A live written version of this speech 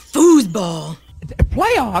ball.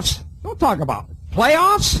 Playoffs? Don't talk about it.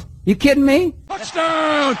 Playoffs? You kidding me?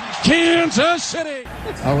 Touchdown, Kansas City.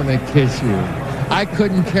 I want to kiss you. I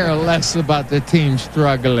couldn't care less about the team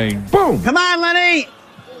struggling. Boom! Come on, Lenny.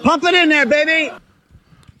 Pump it in there, baby.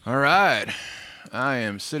 All right. I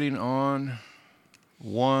am sitting on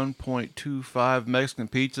 1.25 Mexican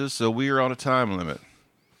pizzas, so we are on a time limit.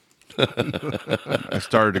 I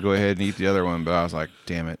started to go ahead and eat the other one, but I was like,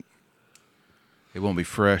 damn it. It won't be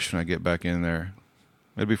fresh when I get back in there.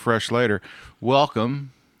 It'll be fresh later.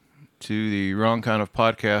 Welcome to the Wrong Kind of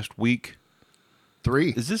Podcast Week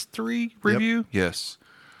 3. Is this 3 review? Yep. Yes.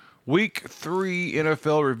 Week 3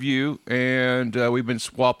 NFL review, and we've been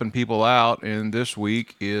swapping people out, and this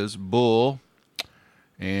week is Bull.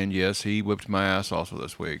 And yes, he whipped my ass also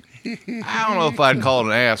this week. I don't know if I'd call it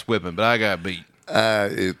an ass whipping, but I got beat.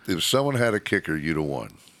 If someone had a kicker, you'd have won.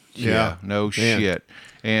 Yeah, no shit.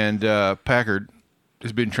 And Packard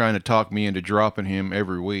has been trying to talk me into dropping him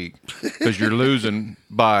every week because you're losing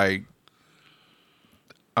by.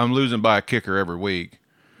 I'm losing by a kicker every week,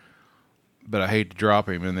 but I hate to drop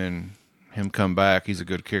him and then him come back. He's a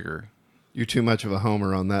good kicker. You're too much of a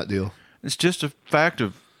homer on that deal. It's just a fact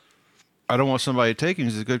of I don't want somebody to take him.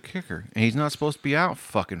 He's a good kicker, and he's not supposed to be out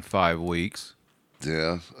fucking 5 weeks.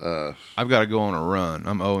 Yeah. I've got to go on a run.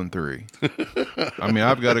 I'm 0-3. I mean,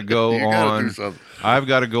 I've got to go I've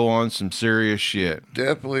got to go on some serious shit.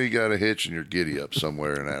 Definitely got a hitch in your giddy up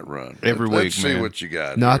somewhere in that run. Every week, Let's see what you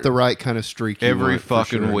got. Not here. the right kind of streak. Every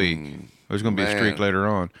fucking week. There's going to be a streak later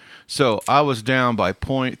on. So I was down by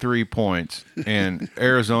 0.3 points, and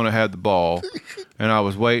Arizona had the ball, and I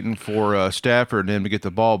was waiting for Stafford and them to get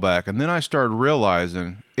the ball back, and then I started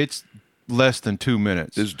realizing it's less than 2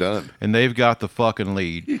 minutes. It's done. And they've got the fucking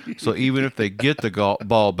lead. So even if they get the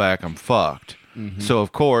ball back, I'm fucked. Mm-hmm. So,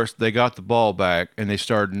 of course, they got the ball back, and they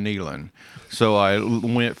started kneeling. So I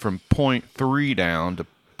went from 0.3 down to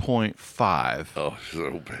 0.5. Oh,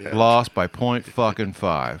 so bad. Lost by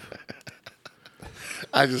 0.5.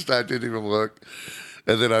 I didn't even look.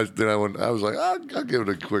 And then I was like, I'll give it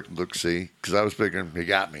a quick look-see, because I was figuring he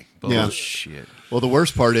got me. Yeah. Bullshit. Well, the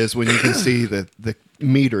worst part is when you can see the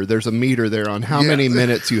meter. There's a meter there on how many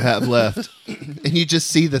minutes you have left, and you just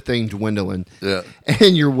see the thing dwindling. Yeah.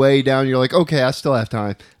 And you're way down. You're like, okay, I still have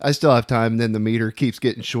time. And then the meter keeps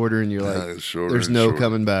getting shorter, and you're like, there's no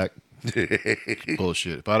coming back.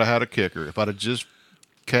 Bullshit. If I'd have had a kicker, if I'd have just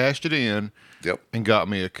cashed it in and got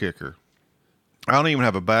me a kicker. I don't even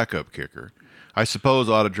have a backup kicker. I suppose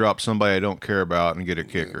I ought to drop somebody I don't care about and get a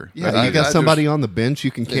kicker. Yeah, you got somebody on the bench you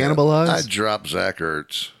can cannibalize? I'd drop Zach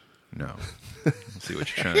Ertz. No. Let's see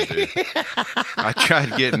what you're trying to do. I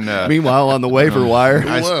tried getting... Meanwhile, on the waiver wire...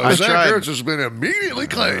 Zach Ertz has been immediately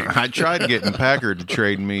claimed. I tried getting Packard to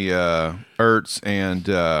trade me Ertz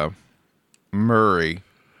and Murray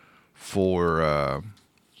for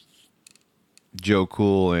Joe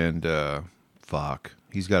Cool and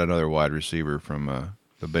he's got another wide receiver from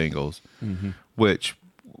the Bengals, which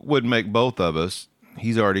would make both of us.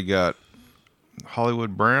 He's already got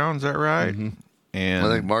Hollywood Brown, is that right? Mm-hmm. And I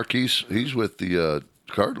think Marquise, he's with the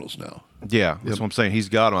Cardinals now. Yeah, that's what I'm saying. He's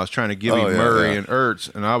got him. I was trying to give him Murray and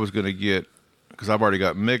Ertz, and I was going to get, because I've already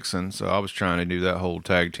got Mixon, so I was trying to do that whole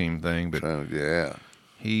tag team thing. But I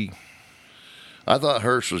thought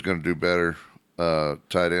Hurst was going to do better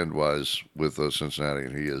tight end wise with Cincinnati,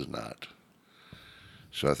 and he is not.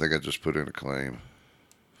 So I think I just put in a claim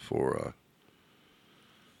for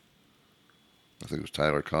I think it was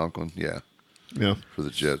Tyler Conklin. Yeah. For the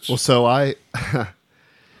Jets. Well, so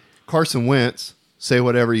Carson Wentz, say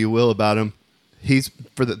whatever you will about him. He's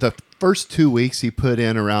for the first 2 weeks he put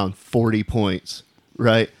in around 40 points,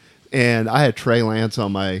 right? And I had Trey Lance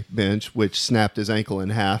on my bench, which snapped his ankle in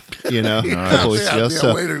half, a couple weeks ago.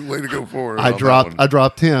 So way to go forward. I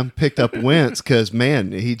dropped him, picked up Wentz because,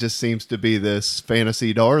 man, he just seems to be this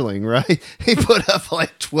fantasy darling, right? He put up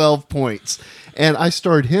like 12 points. And I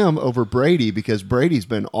started him over Brady because Brady's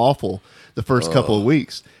been awful the first couple of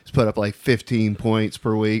weeks. He's put up like 15 points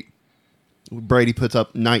per week. Brady puts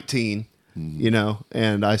up 19,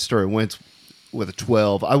 and I started Wentz with a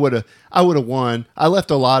 12. I would have won. I left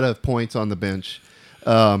a lot of points on the bench.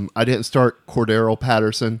 I didn't start Cordero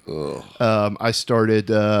Patterson. I started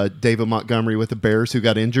David Montgomery with the Bears, who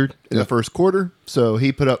got injured in the first quarter. So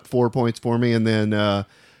he put up 4 points for me. And then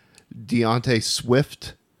Deontay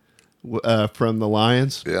Swift from the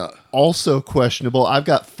Lions. Yeah. Also questionable. I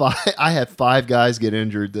had 5 guys get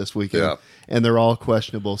injured this weekend. Yeah. And they're all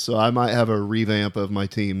questionable, so I might have a revamp of my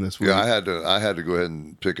team this week. Yeah, I had to go ahead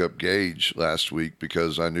and pick up Gage last week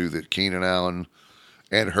because I knew that Keenan Allen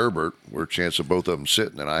and Herbert were a chance of both of them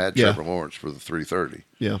sitting, and I had Trevor Lawrence for the 330.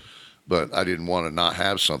 Yeah. but I didn't want to not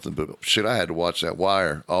have something. But shit, I had to watch that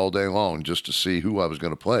wire all day long just to see who I was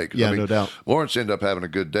going to play. Yeah, no doubt. Lawrence ended up having a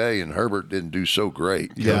good day, and Herbert didn't do so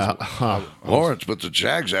great. Yeah. Lawrence, but the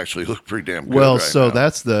Jags actually look pretty damn good. Well, right so now.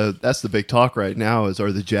 that's the big talk right now is,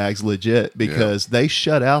 are the Jags legit? Because they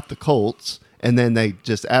shut out the Colts and then they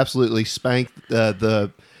just absolutely spanked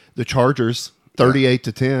the Chargers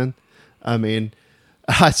 38-10. I mean,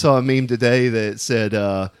 I saw a meme today that said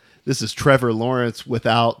this is Trevor Lawrence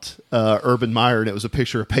without Urban Meyer, and it was a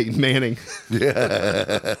picture of Peyton Manning.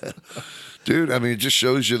 Yeah. Dude, I mean, it just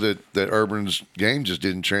shows you that Urban's game just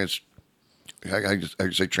didn't translate in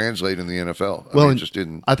the NFL. Well, it just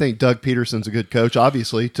didn't. I think Doug Peterson's a good coach.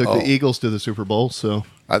 Obviously, took the Eagles to the Super Bowl. So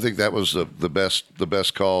I think that was the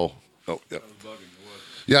best call. Oh, yeah.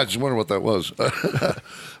 Yeah, I just wonder what that was.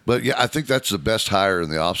 But yeah, I think that's the best hire in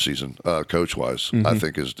the offseason, coach-wise. I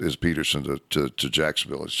think is Peterson to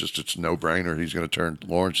Jacksonville. It's a no-brainer. He's going to turn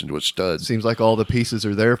Lawrence into a stud. seems like all the pieces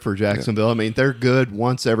are there for Jacksonville. I mean, they're good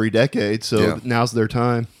once every decade, so now's their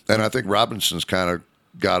time. And I think Robinson's kind of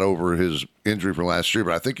got over his injury from last year,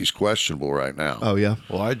 but I think he's questionable right now. Oh yeah.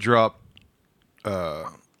 Well, I dropped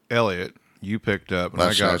Elliott. You picked up, and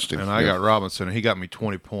I got Robinson, and he got me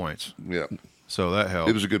 20 points. Yeah. So that helped.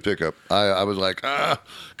 It was a good pickup. I was like,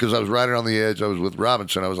 because I was right on the edge. I was with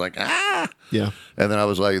Robinson. I was like, Yeah. And then I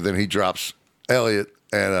was like, then he drops Elliott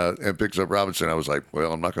and picks up Robinson. I was like,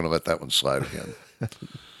 well, I'm not going to let that one slide again.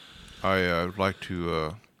 I would like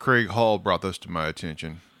to. Craig Hall brought this to my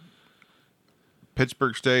attention.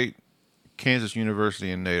 Pittsburgh State, Kansas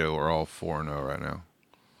University, and NATO are all 4-0 right now.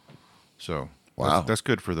 So wow, that's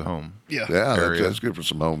good for the home. Yeah, area. that's good for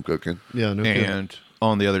some home cooking. Yeah, no kidding. And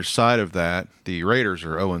on the other side of that, the Raiders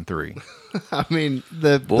are 0-3. I mean,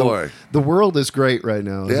 the world is great right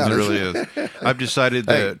now. Yeah, It really is. I've decided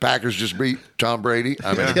Hey, that. Packers just beat Tom Brady.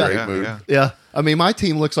 I'm in a great mood. Yeah. I mean, my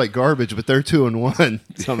team looks like garbage, but they're 2-1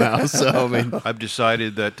 somehow. So I mean, I've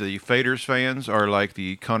decided that the Faders fans are like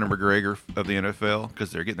the Conor McGregor of the NFL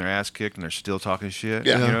because they're getting their ass kicked and they're still talking shit.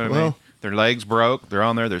 Yeah. You know what I mean? Their legs broke. They're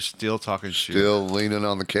on there. They're still talking shit. Still leaning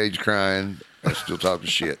on the cage crying. And still talking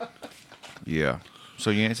shit. Yeah. So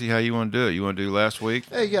Yancey, how you want to do it? You want to do last week?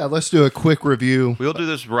 hey, yeah, let's do a quick review. We'll do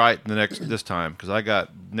this right this time because I got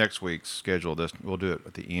next week's schedule. We'll do it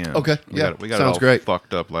at the end. Okay, we yeah, got sounds it all great.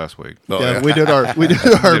 fucked up last week. Oh, Yeah, we did our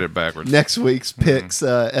Did it backwards. next week's picks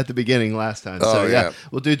at the beginning last time. So Oh, yeah.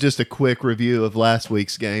 we'll do just a quick review of last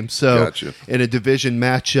week's game. So Gotcha. in a division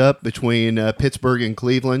matchup between Pittsburgh and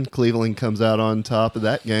Cleveland comes out on top of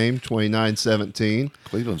that game, 29-17.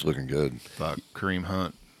 Cleveland's looking good. Fuck, Kareem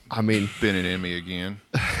Hunt I mean, been an Emmy again.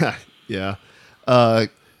 yeah.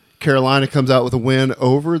 Carolina comes out with a win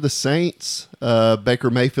over the Saints. Baker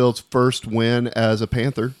Mayfield's first win as a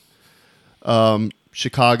Panther.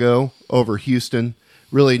 Chicago over Houston.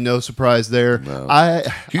 Really no surprise there. No.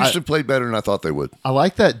 Houston played better than I thought they would. I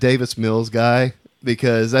like that Davis Mills guy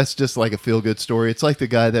because that's just like a feel-good story. It's like the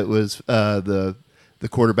guy that was the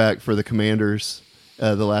quarterback for the Commanders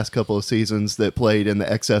the last couple of seasons that played in the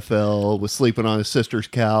XFL, was sleeping on his sister's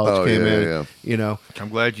couch, came in, you know. I'm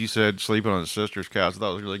glad you said sleeping on his sister's couch. I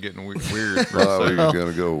thought it was really getting weird. for a Oh, second. you're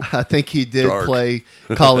going to go. I think he did Dark. play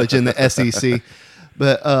college in the SEC.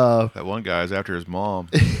 But That one guy's after his mom.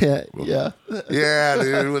 yeah. Yeah,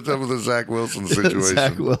 dude. What's up with the Zach Wilson situation?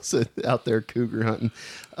 Zach Wilson out there cougar hunting.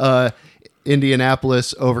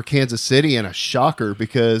 Indianapolis over Kansas City, and a shocker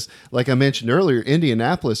because, like I mentioned earlier,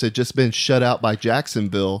 Indianapolis had just been shut out by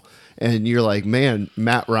Jacksonville. And you're like, man,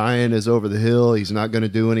 Matt Ryan is over the hill. He's not going to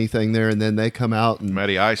do anything there. And then they come out and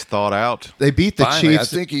Matty Ice thought out. they beat the Finally,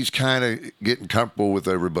 Chiefs. I think he's kind of getting comfortable with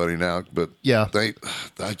everybody now. But Yeah.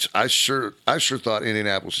 I sure thought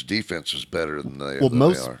Indianapolis' defense was better than they, Well, than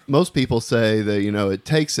most they are. most people say that it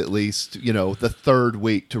takes at least the third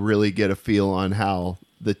week to really get a feel on how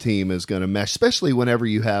the team is going to mesh, especially whenever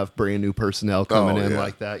you have brand new personnel coming in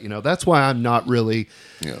like that. That's why I'm not really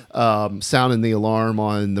sounding the alarm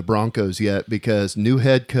on the Broncos yet, because new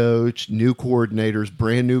head coach, new coordinators,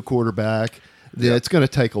 brand new quarterback. Yeah, it's going to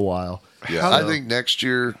take a while. Yeah, I think next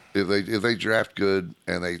year if they draft good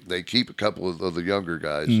and they keep a couple of the younger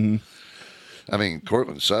guys. I mean,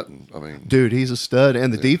 Cortland Sutton. I mean, Dude, he's a stud,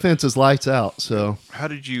 and the defense is lights out. So How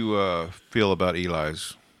did you feel about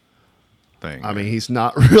Eli's thing? I mean, he's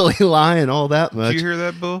not really lying all that much. Did you hear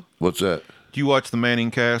that, Bill? what's that? Do you watch the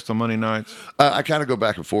Manning cast on Monday nights? I kind of go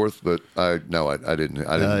back and forth, but I didn't. I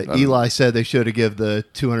didn't. Eli said they should have give the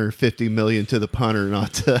 $250 million to the punter,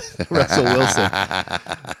 not to Russell Wilson.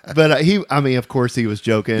 But of course, he was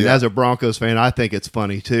joking. And Yeah. as a Broncos fan, I think it's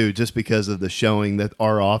funny too, just because of the showing that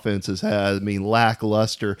our offense has had. I mean,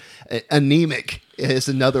 lackluster, anemic is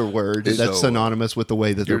another word that's synonymous with the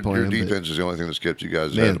way that Your they're playing. defense is the only thing that's kept you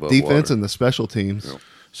guys' Man, head above defense water. and the special teams. Yeah.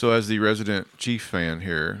 So, as the resident Chief fan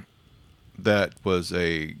here, that was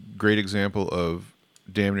a great example of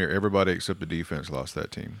damn near everybody except the defense lost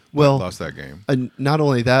that team. Well, lost that game. And not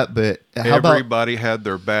only that, but how about Everybody had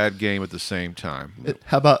their bad game at the same time.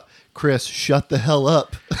 Chris? Shut the hell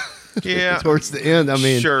up. Yeah, Towards the end, I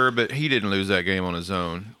mean, sure, but he didn't lose that game on his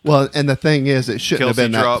own. well, and the thing is, it shouldn't Kelsey have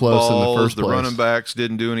been that dropped close balls. in the first The place. running backs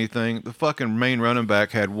didn't do anything. The fucking main running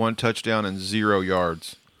back had 1 touchdown and 0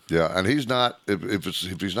 yards. Yeah, and he's not. If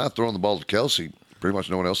he's not throwing the ball to Kelsey, pretty much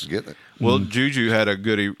no one else is getting it. Well, Juju had a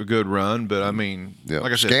good run, but I mean, Yeah,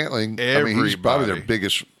 like I said, Scantling. He's probably their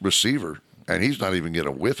biggest receiver, and he's not even getting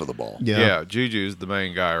a whiff of the ball. Yeah, Juju's the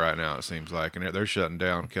main guy right now. It seems like, and they're shutting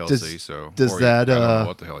down Kelsey. Does or that, I don't know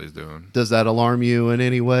what the hell he's doing? Does that alarm you in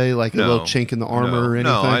any way, like a little chink in the armor or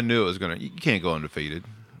anything? No, I knew it was gonna. You can't go undefeated.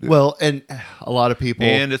 Well, and a lot of people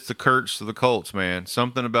And it's the curse of the Colts, man.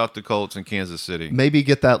 Something about the Colts in Kansas City. maybe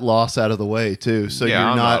get that loss out of the way too, so Yeah, you're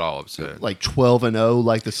I'm not not all upset. like 12-0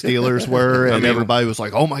 like the Steelers were, and mean- everybody was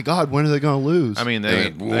like, "Oh my God, when are they going to lose?" I mean, they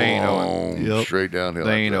ain't Boom, Yep. straight downhill.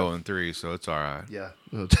 they ain't after that. 0-3, so it's all right. yeah,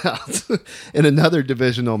 no doubt. In another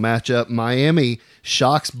divisional matchup, Miami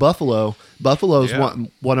shocks Buffalo. Buffalo's Yeah.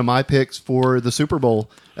 one of my picks for the Super Bowl.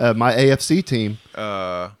 My AFC team.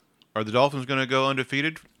 Are the Dolphins going to go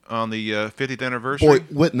undefeated on the 50th anniversary? Boy,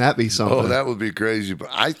 wouldn't that be something? Oh, that would be crazy. But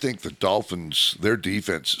I think the Dolphins, their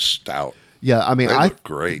defense is stout. Yeah, I mean, They I look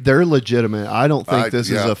great. They're legitimate. I don't think this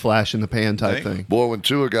is yeah. a flash in the pan type They- thing. Boy, when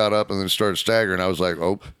Tua got up and then started staggering, I was like,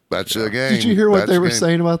 "Oh, that's the game." Did you hear what That's they the were game.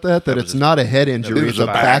 saying about that? That it's not a head injury; was it's a a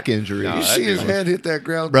back back. injury. No, You see his head hit that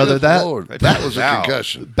ground, Brother, Good that- Lord. That that was a out.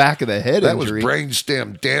 concussion. Back of the head That was injury.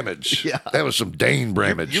 brainstem damage. Yeah. That was some Dane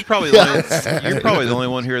damage. You're probably the only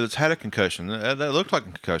one here that's had a concussion. That looked like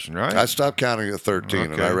a concussion, right? I stopped counting at 13,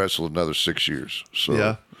 and Okay. I wrestled another 6 years. So,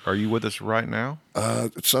 Yeah. Are you with us right now?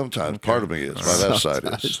 sometimes part of me is. My left side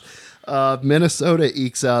is. Minnesota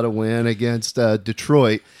ekes out a win against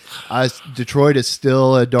Detroit. Detroit is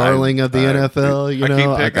still a darling of the NFL. You I keep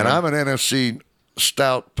know, picking And I'm an NFC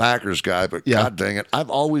stout Packers guy, but Yeah. God dang it, I've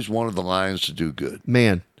always wanted the Lions to do good.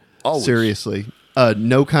 man, Always. seriously,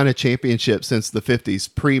 no kind of championship since the 50s,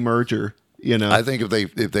 pre-merger. You know, I think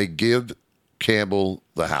if they give Campbell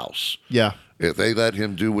the house, yeah. if they let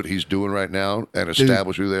him do what he's doing right now and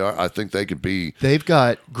establish who they are, I think they could be. They've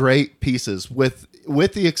got great pieces with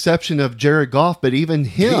the exception of Jared Goff, but even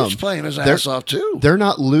him, He's playing his they're- ass off too. They're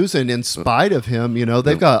not losing in spite of him. You know,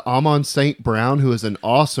 they've got Amon St. Brown, who is an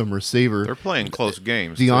awesome receiver. They're playing close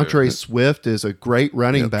games. DeAndre Swift is a great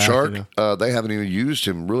running back. Chark, you know. they haven't even used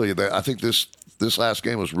him really. I think this last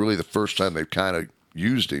game was really the first time they've kind of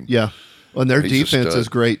used him. Yeah. And their He's a defense stud. is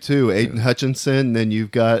great too. Aiden Hutchinson, then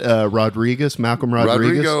you've got Malcolm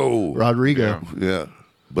Rodriguez. Rodrigo. Yeah.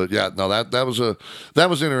 But yeah, no, that was an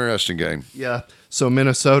interesting game. Yeah. So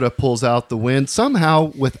Minnesota pulls out the win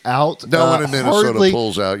somehow without No one in Minnesota hardly,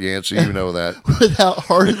 pulls out Yancey. You know that. without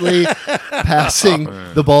hardly passing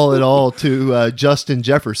the ball at all to Justin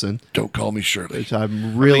Jefferson, Don't call me Shirley. which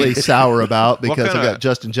I'm really sour about because I kinda- got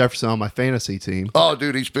Justin Jefferson on my fantasy team. Oh,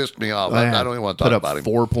 dude, he's pissed me off. Man, I don't even want to put talk up about him.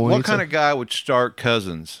 4 points. What kind of guy would start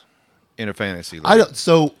Cousins in a fantasy league? I don't.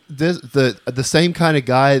 So the same kind of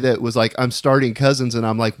guy that was like, I'm starting Cousins, and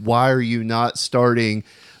I'm like, why are you not starting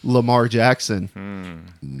Lamar Jackson?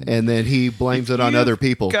 And then he blames it on You've other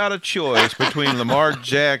people. Got a choice between Lamar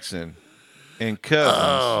Jackson and Cousins.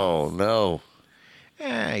 Oh no.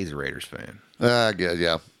 He's a Raiders fan. Yeah.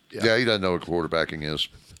 He doesn't know what quarterbacking is.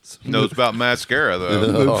 Knows about mascara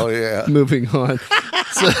though. Oh yeah. Moving on.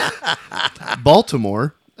 So,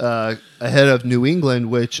 Baltimore ahead of New England,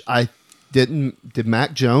 which I didn't. Did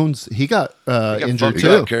Mac Jones? He got injured fucked He too.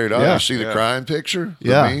 got carried on. Yeah. You see the crying picture? The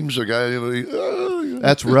Yeah. memes. The guy.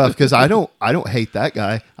 That's rough because I don't hate that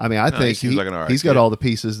guy. I mean, I think seems like an all right he's got kid. all the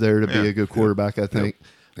pieces there to be Yeah. a good quarterback. I think.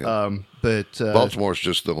 But Baltimore's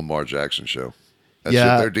just the Lamar Jackson show. That's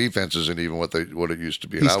Yeah. it. Their defense isn't even what it used to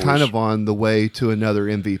be. And he's I kind was- of on the way to another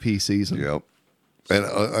MVP season. Yep.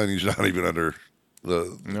 And he's not even under got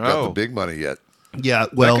the No. big money yet. Yeah,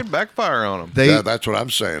 That well, could backfire on him. That's what I'm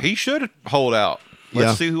saying. He should hold out. Let's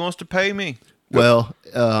Yeah. see who wants to pay me. well,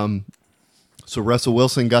 So Russell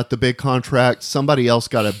Wilson got the big contract. Somebody else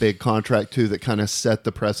got a big contract too that kind of set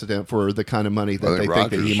the precedent for the kind of money that they think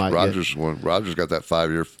that he might get. Rogers got that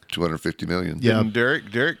 5-year, $250 million. Yeah. And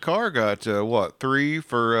Derek Carr got 3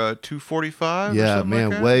 for $245. Yeah, or man,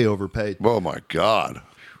 like that? way overpaid. Oh my God!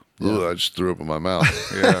 Ugh, I just threw up in my mouth.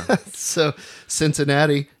 Yeah. So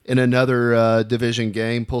Cincinnati in another division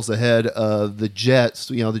game pulls ahead of the Jets.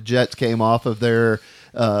 You know, the Jets came off of their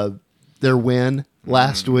win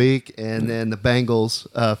last week, and then the Bengals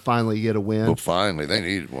finally get a win. Well, finally, they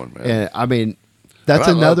needed one, man. And I mean, that's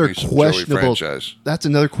And I love another me some Joey questionable. franchise. That's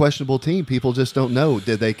another questionable team. People just don't know.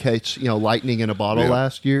 Did they catch lightning in a bottle Yeah.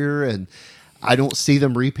 last year? And I don't see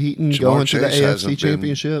them repeating Jamar going to the Chase AFC hasn't been-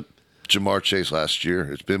 Championship. Jamar Chase last year.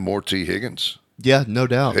 It's been more T. Higgins. Yeah, no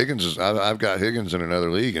doubt. Higgins is. I've got Higgins in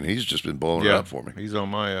another league, and he's just been blowing it Yeah. up for me. He's on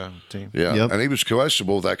my team. Yeah, Yep. and he was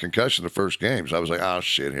questionable with that concussion the first game. So I was like, oh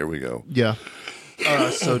shit, here we go. Yeah.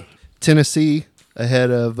 So Tennessee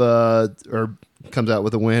ahead of or comes out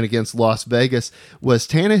with a win against Las Vegas. Was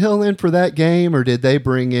Tannehill in for that game, or did they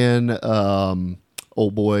bring in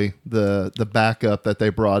old boy the backup that they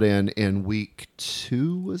brought in week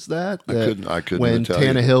 2? Was that? I couldn't when tell you.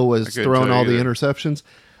 Tannehill was couldn't throwing tell all you the either. interceptions?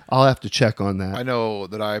 I'll have to check on that. I know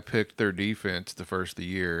that I picked their defense the first of the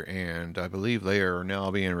year, and I believe they are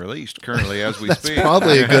now being released currently as we speak.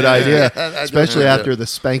 Probably a good idea, I don't especially know. after the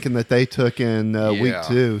spanking that they took in week Yeah.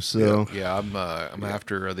 2. So Yeah, I'm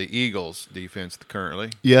after the Eagles defense currently.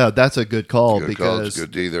 yeah, that's a good call Good call. because It's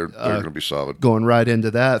good D. They're going to be solid. going right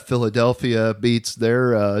into that, Philadelphia beats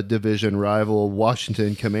their division rival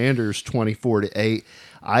Washington Commanders 24-8.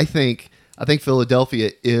 I think Philadelphia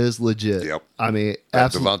is legit. Yep. I mean, That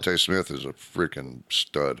absolutely. Devontae Smith is a freaking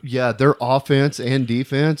stud. Yeah, their offense and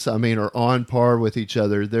defense, I mean, are on par with each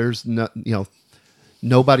other. There's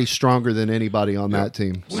nobody stronger than anybody on that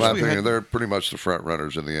team. In my opinion, they're pretty much the front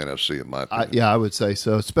runners in the NFC. In my opinion. I would say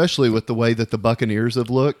so, especially with the way that the Buccaneers have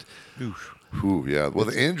looked. Ooh, yeah. Well,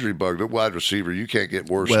 the injury bug, the wide receiver, you can't get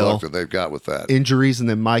worse Well, luck than they've got with that. Injuries, and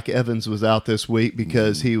then Mike Evans was out this week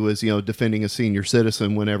because he was, defending a senior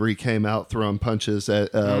citizen whenever he came out throwing punches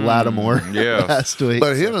at Lattimore yes. last week.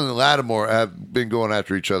 But him and Lattimore have been going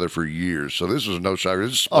after each other for years, so this was no shocker.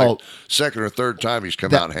 This is like second or third time he's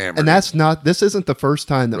come out hammered. And this isn't the first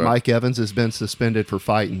time that Right. Mike Evans has been suspended for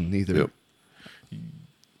fighting either. Yep.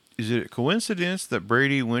 Is it a coincidence that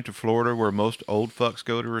Brady went to Florida where most old fucks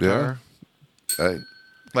go to retire? Hey,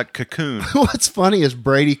 Like Cocoon. What's funny is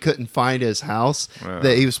Brady couldn't find his house Yeah.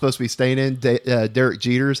 that he was supposed to be staying in, Derek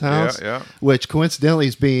Jeter's house, yeah. which coincidentally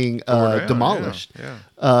is being down, demolished.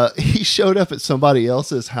 yeah. He showed up at somebody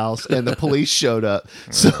else's house, and the police showed up.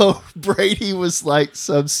 So Brady was like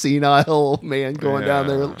some senile old man going down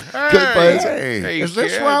there. Couldn't find his- hey, is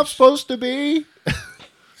this kids. where I'm supposed to be?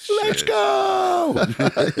 let's go!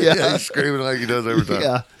 yeah, he's screaming like he does every time.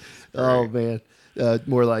 Yeah. Oh man.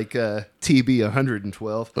 More like TB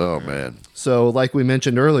 112. Oh man, So, like we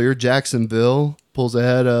mentioned earlier, Jacksonville pulls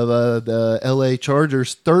ahead of the LA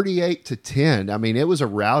Chargers 38-10. I mean, it was a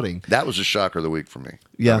routing. that was a shocker of the week for me.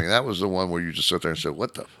 Yeah. I mean, that was the one where you just sit there and said,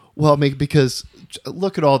 "What the." Well, I mean, because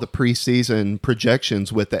look at all the preseason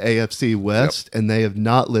projections with the AFC West, and they have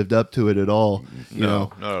not lived up to it at all. You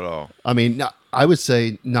know, Not at all. I mean, I would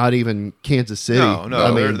say not even Kansas City. No,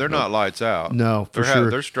 I mean, they're not lights out. No, for they're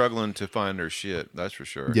sure. They're struggling to find their shit. That's for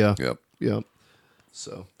sure. Yeah. Yep. Yep.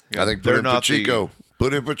 So, I think they're put in not Pacheco.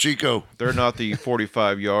 Put in Pacheco. They're not the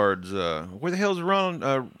 45 yards. Where the hell's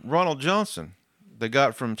Ronald Johnson? They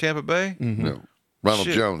got from Tampa Bay. No, Ronald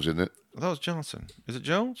Shit. Jones, isn't it? That was Johnson. Is it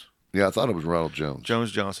Jones? Yeah, I thought it was Ronald Jones.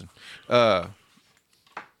 Jones Johnson.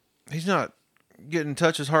 He's not getting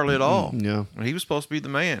touches hardly at all. yeah. He was supposed to be the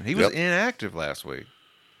man. He was Yep. inactive last week.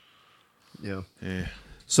 Yeah. Yeah.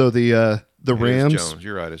 So the It is Rams, Jones.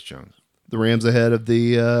 You're right. It's Jones. the Rams ahead of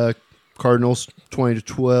the Cardinals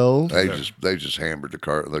 20-12. They just hammered the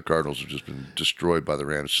Cardinals have just been destroyed by the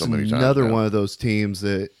Rams so many times. Another now. one of those teams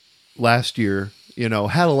that last year,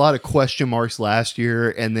 had a lot of question marks last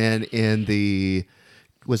year, and then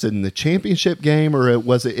was it in the championship game or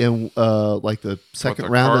was it in like the second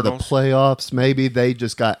the round of Cardinals? the playoffs? Maybe they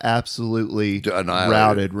just got absolutely Annihilated.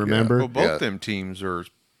 routed. Yeah. Remember? Well, both Yeah. them teams are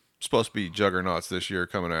supposed to be juggernauts this year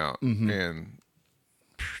coming out, and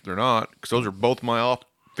they're not because those are both my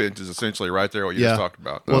offenses essentially right there. What you just talked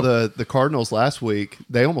about. Well, the Cardinals last week,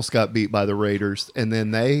 they almost got beat by the Raiders, and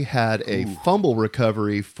then they had a fumble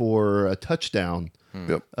recovery for a touchdown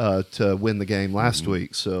Yep. to win the game last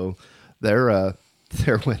week. So they're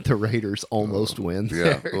when the Raiders almost win.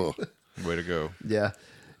 Yeah. there. Oh. Way to go. Yeah.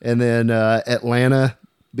 And then Atlanta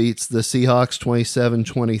beats the Seahawks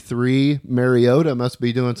 27-23. Mariota must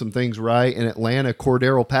be doing some things right. In Atlanta,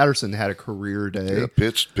 Cordero Patterson had a career day. Yeah,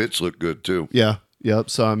 Pitts looked good too. Yeah. Yep.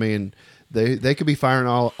 So, I mean, they could be firing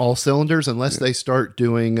all cylinders unless they start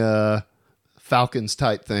doing Falcons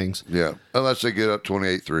type things. Yeah, unless they get up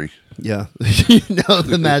 28-3. Yeah. You know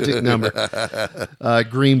the magic number.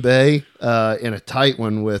 Green Bay in a tight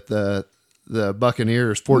one with the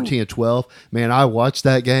Buccaneers 14-12. Man, I watched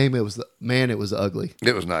that game. It was ugly.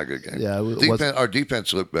 It was not a good game. Yeah, our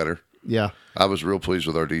defense looked better. Yeah. I was real pleased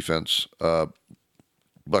with our defense.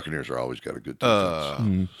 Buccaneers are always got a good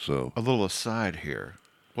defense. So A little aside here.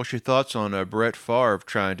 What's your thoughts on Brett Favre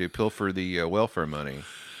trying to pilfer the welfare money?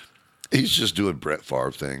 he's just doing Brett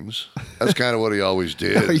Favre things. That's kind of what he always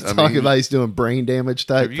did. Are you talking about he's doing brain damage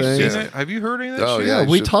type Have you things? seen it? Have you heard any of that Oh, shit? yeah. Yeah,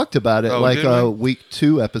 we should- talked about it Oh, like did a we? week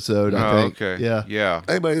 2 episode, I Oh, think. okay. Yeah. Yeah.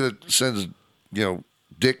 Anybody that sends,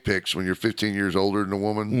 dick pics when you're 15 years older than a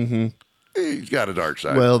woman, he's got a dark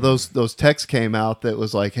side. Well, those texts came out that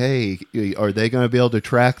was like, "Hey, are they going to be able to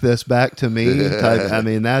track this back to me?" type. I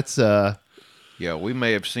mean, that's Yeah, we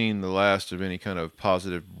may have seen the last of any kind of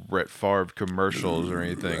positive Brett Favre commercials or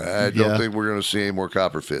anything. I don't Yeah. think we're going to see any more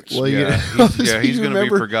Copperfits. well, Yeah, he's you going to be a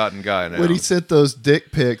remember forgotten guy now. when he sent those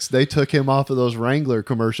dick pics. They took him off of those Wrangler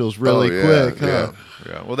commercials really Oh, yeah, quick. Huh? yeah.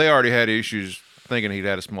 Yeah, well, they already had issues thinking he'd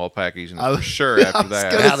had a small package, and I for was- sure I after was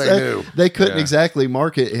that. gonna How they say, knew. they couldn't Yeah. exactly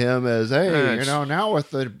market him as, hey, It's- now with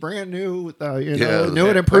the brand new, Yeah, new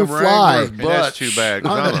and improved the fly, Wranglers, And that's too bad.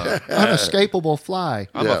 'Cause unescapable fly.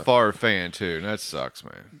 I'm Yeah. a Favre fan too, and that sucks,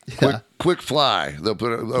 man. Quick Fly. They'll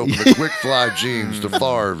open the Quick Fly jeans to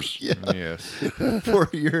Favre's. Yes. For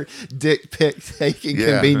your dick pic taking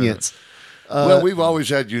Yeah. convenience. Well, we've always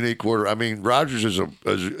had unique quarter. I mean, Rodgers is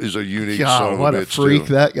a unique son God, of what a bitch, freak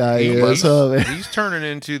too. that guy is. He's, huh, man? he's turning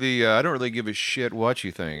into the I don't really give a shit what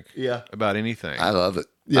you think Yeah. about anything. I love it.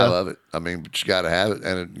 Yeah. I love it. I mean, but you got to have it.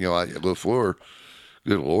 And, LaFleur,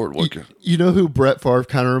 good Lord, what can. You know who Brett Favre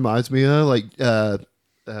kind of reminds me of? Like,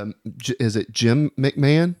 is it Jim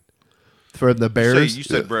McMahon for the Bears? You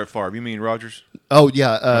said Brett Favre. You mean Rodgers? Oh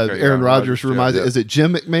yeah, Okay, Aaron yeah, Rodgers Rodgers, reminds. yeah. Is it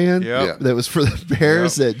Jim McMahon? Yeah. That was for the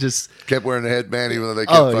Bears. Yeah. That just Kept wearing the headband even though they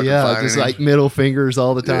kept oh fucking yeah, fining just him. like middle fingers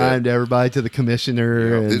all the Yeah. time to everybody, to the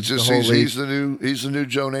commissioner. And It's just the whole league. he's the new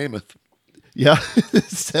Joe Namath. Yeah,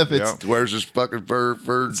 except it's Yeah. Wears his fucking fur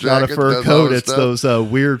it's jacket. not a fur does all coat. this It's stuff, those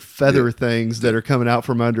weird feather things that are coming out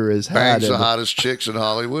from under his hat. bangs the and- hottest chicks in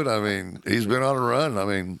Hollywood. I mean, he's been on a run. I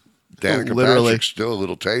mean, Danica Literally. Patrick's still a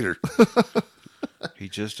little tater. He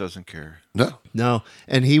just doesn't care. No. No,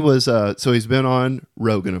 and he was so he's been on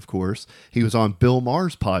Rogan, of course. He was on Bill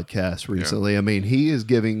Maher's podcast recently. I mean, he is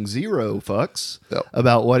giving zero fucks Yep.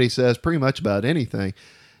 about what he says, pretty much about anything.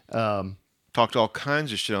 Talked all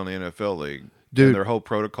kinds of shit on the NFL league. Dude. And their whole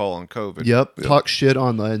protocol on COVID. Yep, talk shit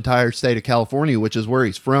on the entire state of California, which is where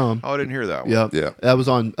he's from. Oh, I didn't hear that one. Yep, Yeah. that was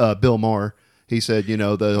on Bill Maher. He said,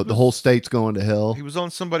 the whole state's going to hell. He was on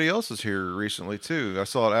somebody else's here recently too. I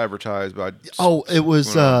saw it advertised by. Oh, it was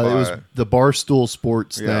went on by the Barstool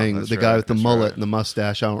Sports Yeah, thing. that's The guy right, with the that's mullet right. and the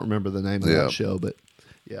mustache. I don't remember the name of Yeah. that show, but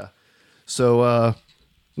yeah. So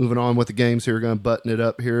moving on with the games here, we're going to button it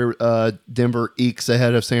up here. Denver ekes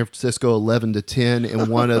ahead of San Francisco 11-10 in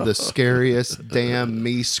one of the scariest damn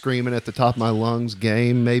me screaming at the top of my lungs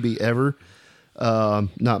game maybe ever.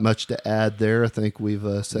 Not much to add there. I think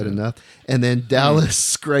we've said enough. And then Dallas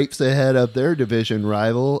scrapes ahead of their division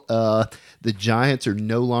rival. The Giants are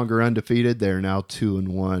no longer undefeated. They're now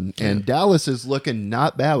 2-1. And Dallas is looking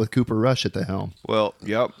not bad with Cooper Rush at the helm. Well,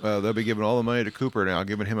 yep. They'll be giving all the money to Cooper now,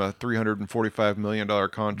 giving him a $345 million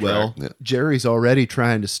contract. Well, Jerry's already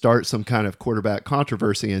trying to start some kind of quarterback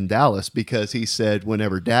controversy in Dallas because he said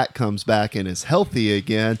whenever Dak comes back and is healthy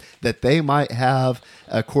again, that they might have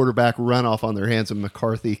a quarterback runoff on their hands. And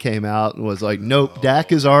McCarthy came out and was like, nope,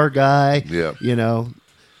 Dak is our guy. Yeah.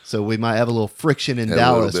 So we might have a little friction in Had a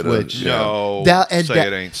little Dallas, bit of- which no, and say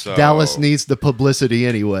it ain't so. Dallas needs the publicity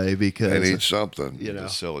anyway because They need something. to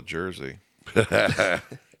sell a jersey. They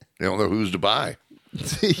don't know who's to buy.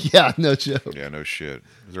 yeah, no joke. Yeah, no shit.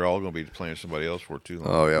 They're all going to be playing somebody else for too long.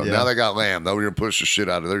 Oh, yeah. Yeah. Now they got Lamb. They're going to push the shit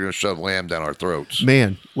out of it. They're going to shove Lamb down our throats.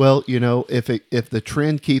 Man, well, if the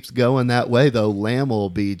trend keeps going that way, though, Lamb will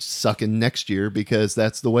be sucking next year because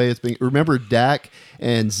that's the way it's been. Remember, Dak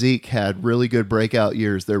and Zeke had really good breakout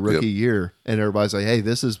years their rookie year, and everybody's like, "Hey,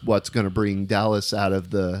 this is what's going to bring Dallas out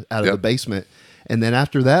of the basement." And then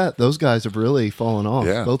after that, those guys have really fallen off,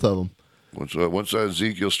 Yeah. both of them. Once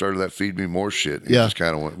Ezekiel started that feed me more shit, he Yeah. just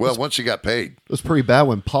kind of went. Well, once he got paid, It was pretty bad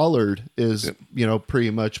when Pollard is, pretty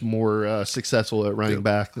much more successful at running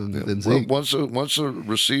back than well, Zeke. once the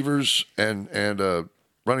receivers and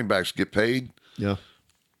running backs get paid, Yeah.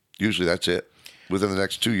 Usually that's it. Within the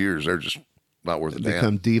next 2 years, they're just not worth a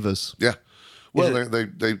Become damn. divas. Yeah. Well,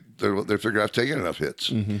 they're figuring out taking enough hits.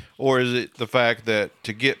 Mm-hmm. Or is it the fact that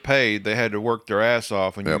to get paid, they had to work their ass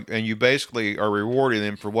off, and you basically are rewarding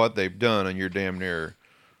them for what they've done, and you're damn near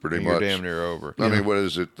Pretty much. You're damn near over. I mean, what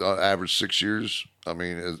is it? Average 6 years? I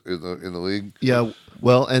mean, in the league. Yeah,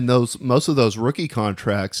 well, and most of those rookie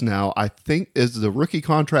contracts now, I think, is the rookie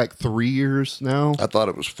contract 3 years now? I thought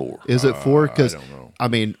it was 4. Is it 4? Because I don't know. I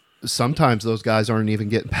mean, sometimes those guys aren't even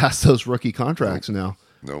getting past those rookie contracts now.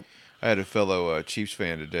 Nope. I had a fellow Chiefs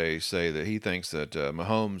fan today say that he thinks that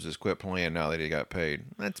Mahomes has quit playing now that he got paid.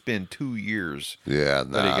 That's been 2 years. Yeah,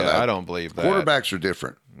 That he got. I don't believe that. Quarterbacks are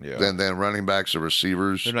different Yeah. than running backs or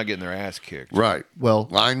receivers. They're not getting their ass kicked. Right. Well,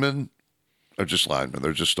 Linemen are just linemen.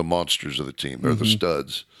 They're just the monsters of the team. They're the Mm-hmm.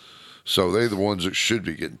 studs. So they're the ones that should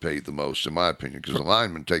be getting paid the most, in my opinion, because the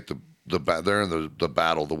linemen take they're in the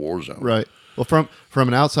battle, the war zone. right. Well, from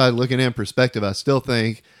an outside looking in perspective, I still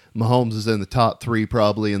think Mahomes is in the top 3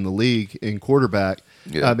 probably in the league in quarterback.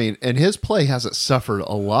 Yeah. I mean, and his play hasn't suffered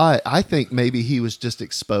a lot. I think maybe he was just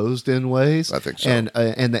exposed in ways. I think so. And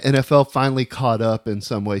the NFL finally caught up in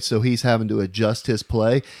some way, so he's having to adjust his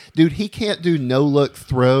play. Dude, he can't do no-look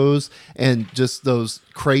throws and just those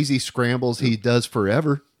crazy scrambles he does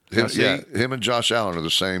forever. Him and Josh Allen are the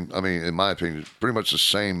same. I mean, in my opinion, pretty much the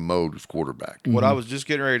same mode of quarterback. What I was just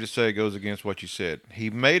getting ready to say goes against what you said. He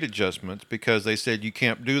made adjustments because they said you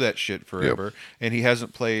can't do that shit forever, and he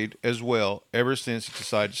hasn't played as well ever since he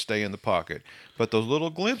decided to stay in the pocket. But those little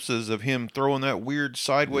glimpses of him throwing that weird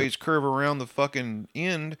sideways curve around the fucking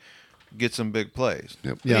end get some big plays.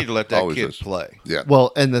 Yep. You Yeah. need to let that Always kid is. play. Yeah.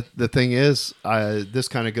 Well, and the thing is, this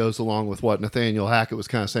kind of goes along with what Nathaniel Hackett was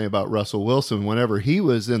kind of saying about Russell Wilson. Whenever he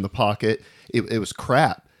was in the pocket, it was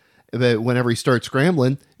crap. But whenever he started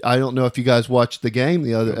scrambling, I don't know if you guys watched the game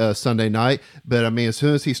the other Sunday night, but I mean, as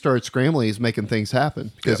soon as he started scrambling, he's making things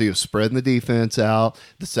happen because he was spreading the defense out.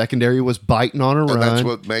 The secondary was biting on a run. And that's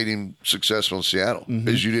what made him successful in Seattle.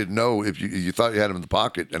 Is you didn't know if you thought you had him in the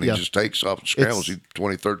pocket, and he Yeah. just takes off and scrambles you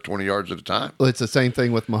 20, 30, 20 yards at a time. Well, it's the same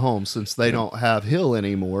thing with Mahomes since they don't have Hill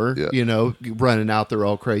anymore, Yeah. running out there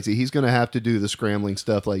all crazy. He's going to have to do the scrambling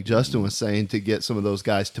stuff like Justin was saying to get some of those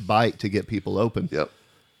guys to bite to get people open. Yep.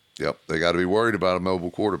 They got to be worried about a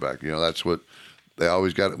mobile quarterback. That's what they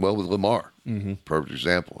always got. Well, with Lamar, perfect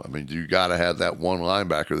example. I mean, you got to have that one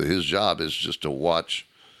linebacker that his job is just to watch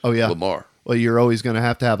Oh, yeah. Lamar. Well, you're always going to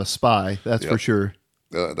have a spy. That's for Yep. sure.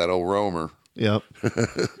 That old roamer. Yep.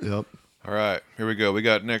 Yep. All right, here we go. We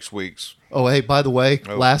got next week's. Oh, hey, by the way,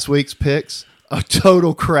 last week's picks, a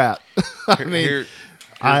total crap. I mean,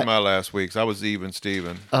 Here's my last week's. I was even,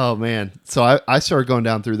 Steven. oh, man. So I started going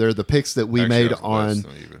down through there. The picks that we Actually, made I was less on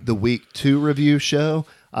than even. the week 2 review show,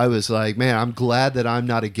 I was like, man, I'm glad that I'm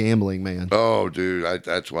not a gambling man. Oh, dude,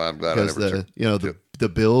 that's why I'm glad I Because never. the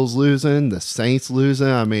Bills losing, the Saints losing.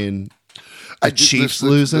 I mean, the Chiefs the,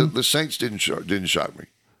 losing. The Saints didn't shock me.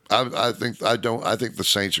 I think the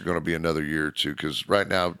Saints are going to be another year or two because right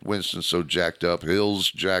now Winston's so jacked up,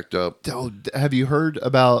 Hill's jacked up. Oh, have you heard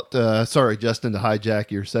about? Sorry, Justin, to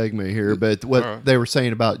hijack your segment here, but what they were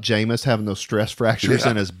saying about Jameis having those stress fractures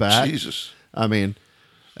in his back. Jesus. I mean,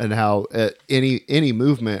 and how any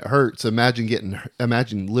movement hurts.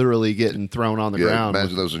 Imagine literally getting thrown on the ground.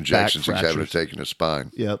 Imagine with those injections back he's having to fractures. take in his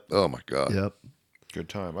spine. Yep. Oh my God. Yep. Good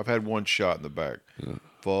time. I've had one shot in the back.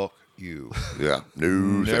 Fuck you. Yeah. No,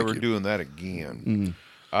 Never thank you. doing that again.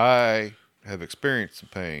 I have experienced some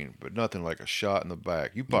pain, but nothing like a shot in the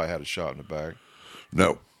back. You probably had a shot in the back.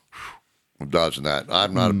 No. I'm dodging that.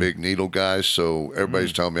 I'm not a big needle guy, so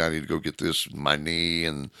everybody's telling me I need to go get this in my knee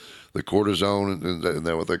and the cortisone, and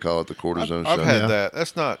that what they call it, the cortisone I've shot? had that.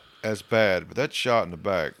 That's not as bad, but that shot in the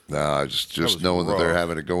back. No, just was knowing that they're rough.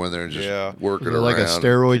 having to go in there and just Yeah. work it Is it around. like a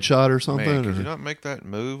steroid shot or something? Man, could or- you not make that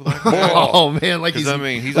move like that? Oh man, like he's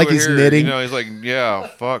He's like over he's here, knitting. he's like, yeah,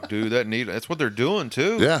 fuck, dude, that needle. That's what they're doing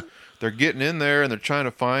too. Yeah. They're getting in there and they're trying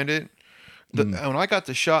to find it. When I got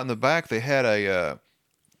the shot in the back, they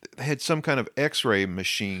had some kind of X-ray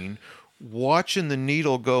machine watching the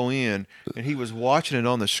needle go in, and he was watching it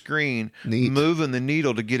on the screen, Neat. moving the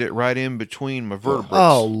needle to get it right in between my vertebrae.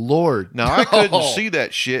 Oh Lord! Now I couldn't Oh. see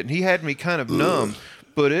that shit, and he had me kind of numb.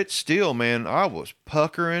 But it's still, man, I was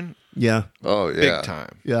puckering Yeah, Oh yeah. big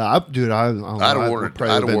time. yeah. I'd I'd have worn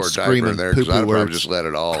probably have been a diaper screaming in there because poo-poo I'd probably words. just let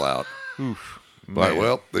it all out. Like, Man,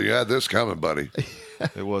 well, you had this coming, buddy.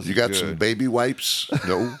 it wasn't You got good. some baby wipes?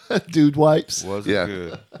 No. Dude wipes. Wasn't Yeah.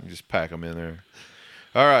 good. You just pack them in there.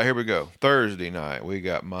 All right, here we go. Thursday night, we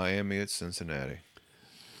got Miami at Cincinnati.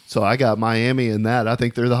 So I got Miami in that. I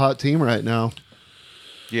think they're the hot team right now.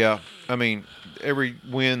 Yeah, I mean, every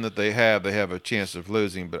win that they have a chance of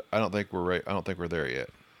losing, but I don't think we're there yet.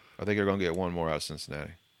 I think they're going to get one more out of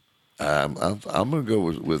Cincinnati. I'm going to go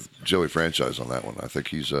with Joey Franchise on that one. I think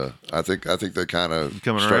he's I think they kind of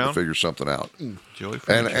start to figure something out. Joey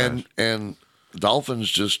Franchise. And Dolphins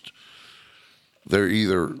just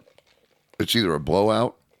it's either a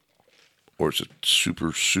blowout or it's a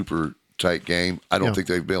super super tight game. I don't think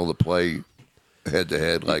they've been able to play head to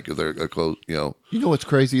head like they're a close. You know what's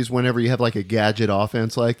crazy is whenever you have like a gadget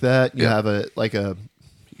offense like that, you have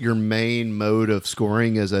your main mode of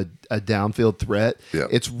scoring is a downfield threat. Yeah.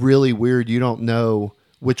 It's really weird. You don't know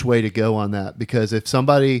which way to go on that, because if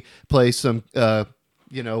somebody plays some,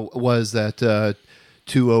 was that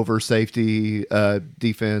 2 over safety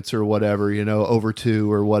defense or whatever, over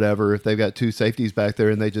 2 or whatever, if they've got 2 safeties back there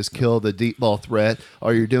and they just kill the deep ball threat,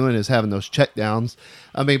 all you're doing is having those check downs.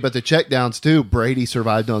 I mean, but the check downs too, Brady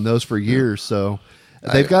survived on those for years. So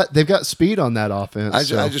they've got speed on that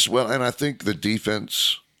offense. And I think the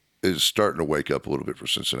defense is starting to wake up a little bit for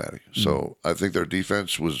Cincinnati. So I think their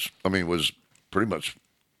defense was pretty much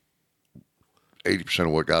 80%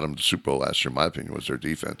 of what got them to the Super Bowl last year, in my opinion, was their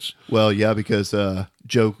defense. Well, yeah, because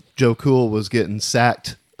Joe Cool was getting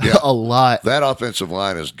sacked a lot. That offensive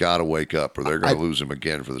line has got to wake up, or they're going to lose him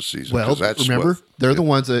again for the season. Well, remember, they're the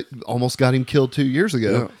ones that almost got him killed 2 years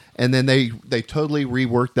ago. Yeah. And then they totally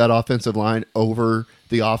reworked that offensive line over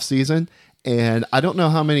the offseason. And I don't know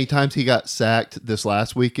how many times he got sacked this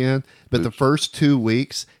last weekend, but the first 2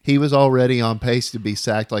 weeks, he was already on pace to be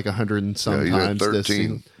sacked like 100 and some times this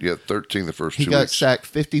season. Yeah, 13 the first 2 weeks. He got sacked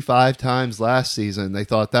 55 times last season. They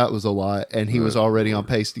thought that was a lot, and he was already on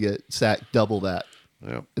pace to get sacked double that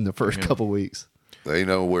in the first couple weeks. They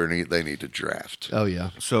know where they need to draft. Oh,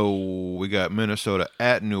 yeah. So we got Minnesota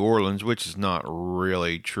at New Orleans, which is not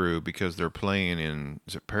really true because they're playing in,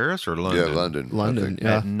 is it Paris or London? Yeah, London. London,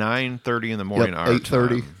 yeah. At 9:30 in the morning our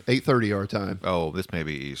 8:30, time. 8:30 our time. Oh, this may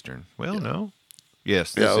be Eastern. Well, no.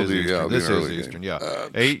 Yes, Yeah, this is Eastern. it'll be This an is early Eastern, game. yeah.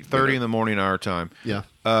 8:30 in the morning our time. Yeah.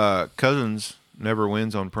 Cousins never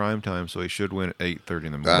wins on prime time, so he should win at 8:30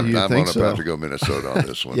 in the I'm morning. going to have to go Minnesota on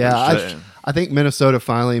this one. Yeah, I think Minnesota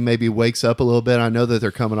finally maybe wakes up a little bit. I know that they're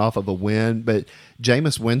coming off of a win, but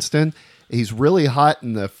Jameis Winston, he's really hot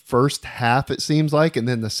in the first half, it seems like, and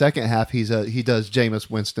then the second half he does Jameis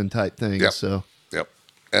Winston type things. Yep.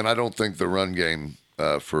 And I don't think the run game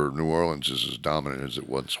for New Orleans is as dominant as it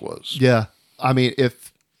once was. Yeah, I mean,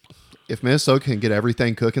 if Minnesota can get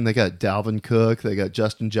everything cooking, they got Dalvin Cook, they got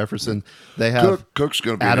Justin Jefferson, they have Cook's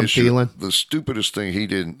going to be Adam an issue. Thielen. The stupidest thing he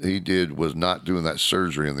did was not doing that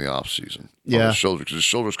surgery in the offseason on Yeah. his shoulder, because his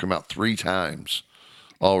shoulders come out 3 times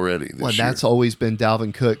already this Well, year. that's always been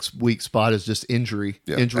Dalvin Cook's weak spot, is just injury.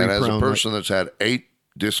 Yeah. Injury and as prone. a person that's had 8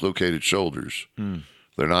 dislocated shoulders,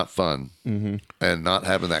 they're not fun. Mm-hmm. And not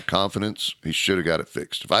having that confidence, he should have got it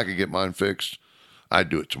fixed. If I could get mine fixed, I'd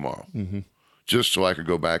do it tomorrow. Mm-hmm. Just so I could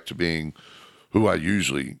go back to being who I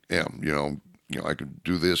usually am. You know, I could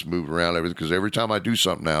do this, move around, everything. Because every time I do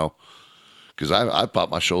something now, because I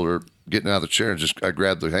popped my shoulder getting out of the chair and I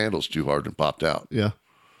grabbed the handles too hard and popped out. Yeah.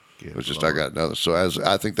 It was just I got another. So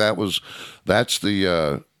I think that's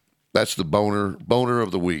the boner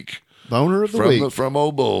of the week. Boner of the week. From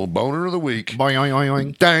Old Bull, boner of the week. Boing, oing,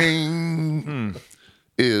 oing. Dang!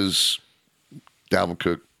 Is Dalvin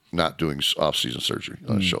Cook not doing off-season surgery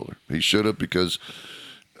on his shoulder? He should have, because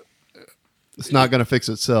It's not going to fix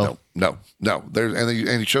itself. no.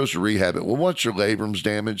 And he chose to rehab it. Well, once your labrum's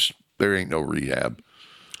damaged, there ain't no rehab.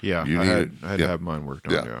 Yeah, You I need had to have mine worked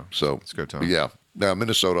on. Yeah. So let's go, Tom. Yeah. Now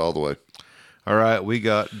Minnesota all the way. All right, we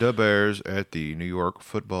got the Bears at the New York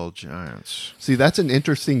Football Giants. See, that's an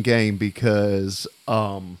interesting game because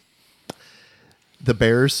the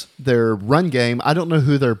Bears, their run game, I don't know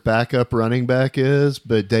who their backup running back is,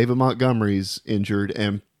 but David Montgomery's injured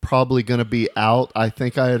and probably going to be out. I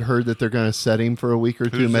think I had heard that they're going to set him for a week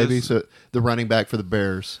or two, maybe. This? So the running back for the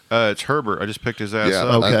Bears. It's Herbert. I just picked his ass Yeah,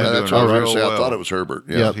 up. Okay. that's what I was going to say. Real I thought well. it was Herbert.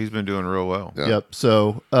 Yeah. Yep. He's been doing real well. Yeah. Yep.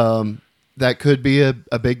 So that could be a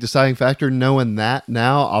big deciding factor. Knowing that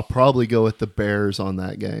now, I'll probably go with the Bears on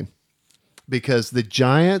that game. Because the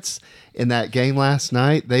Giants in that game last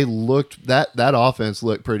night, they looked that offense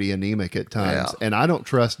looked pretty anemic at times, Yeah. and I don't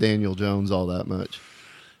trust Daniel Jones all that much.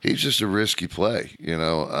 He's just a risky play,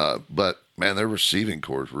 but man, their receiving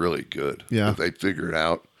core is really good. Yeah. If they figure it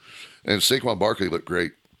out. And Saquon Barkley looked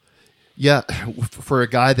great. Yeah, for a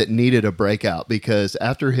guy that needed a breakout, because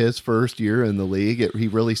after his first year in the league, he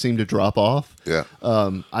really seemed to drop off. Yeah.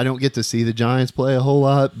 I don't get to see the Giants play a whole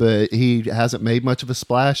lot, but he hasn't made much of a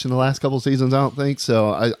splash in the last couple of seasons, I don't think.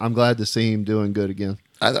 So I'm glad to see him doing good again.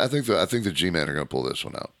 I think the G-Men are going to pull this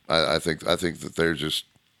one out. I think that they're just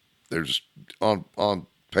They're just on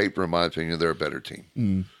paper, in my opinion, they're a better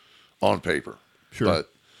team. On paper. Sure. But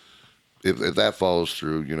if that follows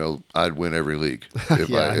through, I'd win every league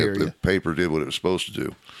if I hear you. if paper did what it was supposed to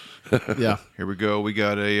do. Yeah. Here we go. We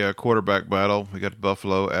got a quarterback battle. We got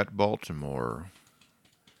Buffalo at Baltimore.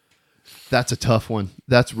 That's a tough one.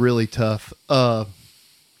 That's really tough. I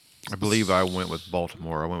believe I went with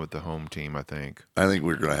Baltimore. I went with the home team, I think. I think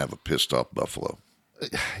we're going to have a pissed off Buffalo.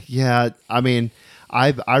 Yeah, I mean,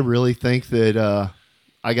 I really think that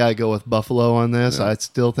I got to go with Buffalo on this. Yeah. I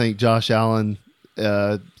still think Josh Allen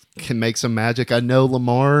can make some magic. I know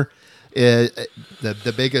Lamar,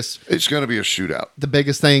 the biggest. It's going to be a shootout. The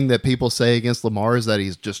biggest thing that people say against Lamar is that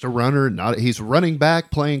he's just a runner. He's running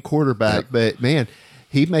back playing quarterback. Yeah. But man,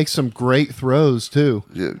 he makes some great throws too.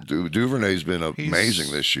 Yeah, Duvernay's been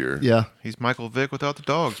amazing this year. Yeah, He's Michael Vick without the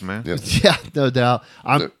dogs, man. Yeah. yeah, no doubt.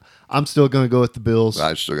 I'm still going to go with the Bills.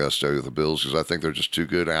 I still got to stay with the Bills because I think they're just too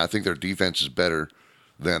good, and I think their defense is better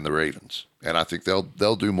than the Ravens, and I think they'll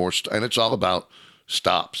do more. And it's all about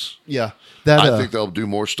stops. Yeah, I think they'll do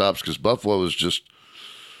more stops because Buffalo is just.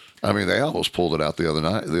 I mean, they almost pulled it out the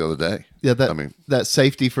other day. Yeah, that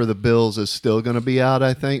safety for the Bills is still going to be out,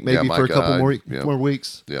 I think, maybe for a couple more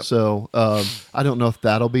weeks. Yeah. So I don't know if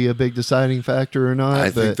that'll be a big deciding factor or not.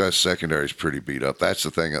 I think that secondary is pretty beat up. That's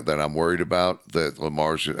the thing that I'm worried about. That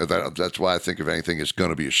Lamar's. That's why I think if anything, it's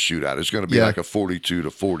going to be a shootout. It's going to be like a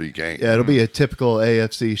 42-40 game. Yeah, it'll be a typical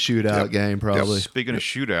AFC shootout game, probably. Yep. Speaking of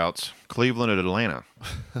shootouts, Cleveland at Atlanta.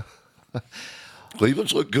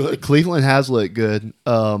 Cleveland's look good. Cleveland has looked good.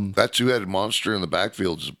 That two-headed monster in the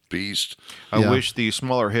backfield is a beast. I wish the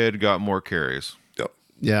smaller head got more carries. Yep.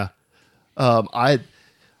 Yeah. I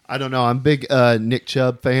don't know. I'm a big Nick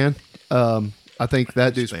Chubb fan. I think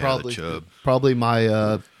that dude's probably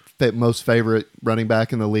my most favorite running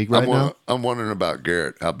back in the league right now. I'm wondering about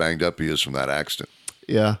Garrett, how banged up he is from that accident.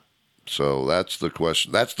 Yeah. So that's the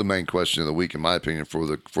question. That's the main question of the week, in my opinion, for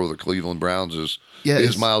the Cleveland Browns is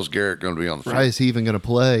Myles Garrett going to be on the field? Right, is he even going to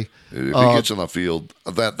play? If he gets on the field,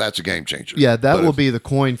 that's a game changer. Yeah, that will be the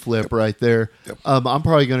coin flip right there. Yep. I'm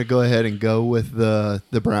probably going to go ahead and go with the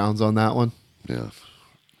Browns on that one. Yeah.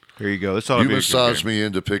 Here you go. This ought to You be a good massaged game. me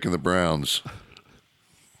into picking the Browns.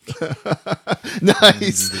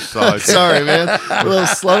 Nice. Sorry, man. A little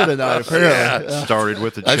slow tonight, apparently. Yeah. Started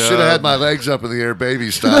with the I Chubb. should have had my legs up in the air, baby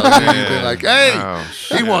style. And then you'd been like, "Hey,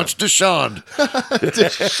 he wants Deshaun."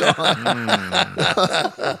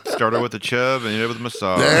 Started with the Chubb and ended with the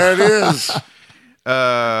massage. There it is.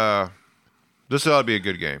 This ought to be a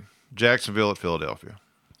good game. Jacksonville at Philadelphia.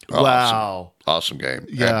 Wow. Awesome game.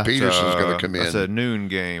 Yeah. And Peterson's going to come in. That's a noon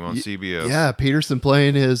game on CBS. Yeah, Peterson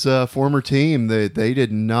playing his former team. They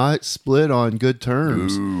did not split on good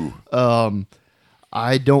terms. Ooh.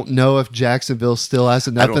 I don't know if Jacksonville still has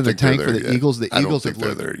enough in the think they're tank for there the yet. Eagles. The I don't Eagles think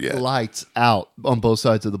have they're looked there yet. lights out on both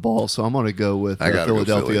sides of the ball. So I'm going to go with I gotta go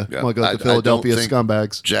Philadelphia. Philly, yeah. I'm going to go with the I don't Philadelphia think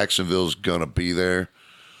Scumbags. Jacksonville's going to be there,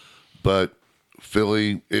 but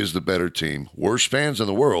Philly is the better team. Worst fans in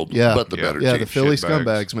the world, Yeah. but the better Yeah, team. the Philly Shitbags.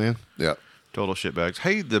 Scumbags, man. Yeah. Total shitbags.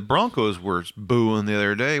 Hey, the Broncos were booing the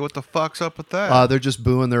other day. What the fuck's up with that? They're just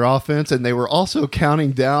booing their offense, and they were also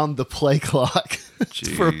counting down the play clock for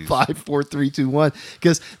Jeez. 5, 4, 3, 2, 1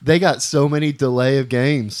 because they got so many delay of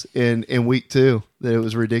games in week 2 that it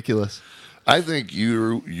was ridiculous. I think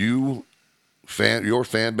your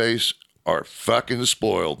fan base are fucking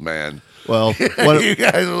spoiled, man. Well, You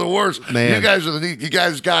guys are the worst. Man. You guys are you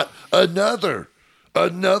guys got another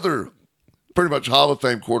pretty much Hall of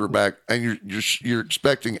Fame quarterback, and you're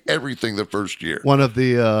expecting everything the first year. one of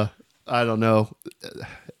the I don't know,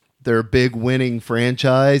 they're a big winning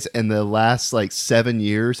franchise, and the last 7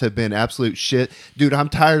 years have been absolute shit. Dude, I'm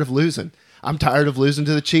tired of losing. I'm tired of losing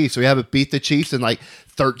to the Chiefs. We haven't beat the Chiefs in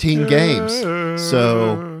 13 games.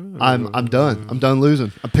 So I'm done. I'm done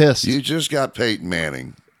losing. I'm pissed. You just got Peyton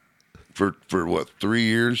Manning for what, 3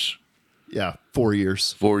 years? Yeah, 4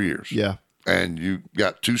 years. 4 years. Yeah. And you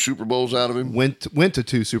got 2 Super Bowls out of him? Went to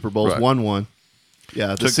 2 Super Bowls, Right. won one.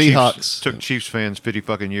 Yeah, the Seahawks. Took Chiefs fans 50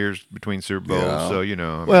 fucking years between Super Bowls, Yeah. so you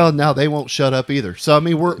know. Well, now they won't shut up either. So I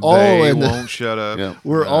mean, we're all They in won't shut up. Yeah.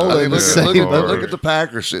 we're all I mean, in the look, same at, boat. look at the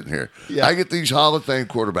Packers sitting here. Yeah. I get these Hall of Fame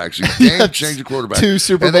quarterbacks, these game-changing quarterbacks. 2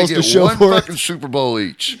 Super and they Bowls get to show one for it. fucking Super Bowl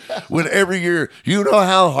each. When every year, you know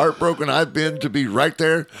how heartbroken I've been to be right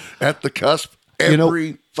there at the cusp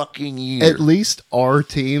every fucking year. At least our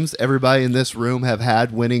teams, everybody in this room have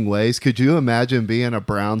had winning ways. Could you imagine being a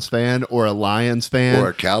Browns fan or a Lions fan? Or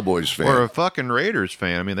a Cowboys fan. Or a fucking Raiders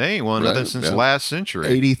fan. I mean, they ain't won nothing Right, since yeah. last century.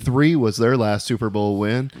 83 was their last Super Bowl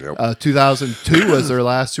win. Yep. 2002 was their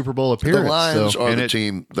last Super Bowl the appearance. Lions so. are And the it-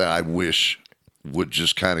 team that I wish would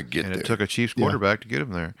just kind of get And there. it took a Chiefs quarterback to get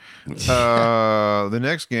him there. The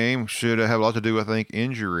next game should have a lot to do with, I think,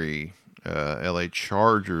 injury. L.A.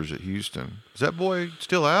 Chargers at Houston. Is that boy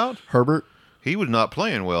still out? Herbert. He was not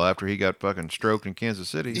playing well after he got fucking stroked in Kansas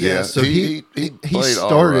City. Yeah, So he played all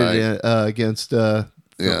started right. against Yeah.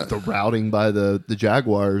 the routing by the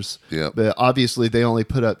Jaguars. Yeah. But obviously they only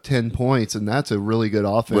put up 10 points, and that's a really good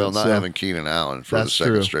offense. Well, not So- having Keenan Allen for the That's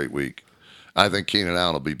second true. straight week. I think Keenan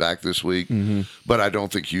Allen will be back this week, Mm-hmm. but I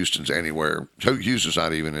don't think Houston's anywhere. Houston's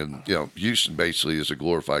not even in. Houston basically is a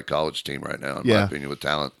glorified college team right now, in my Yeah. opinion, with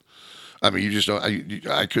talent. I mean, you just don't.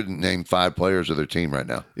 I couldn't name 5 players of their team right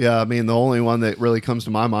now. Yeah, I mean, the only one that really comes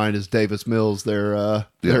to my mind is Davis Mills, their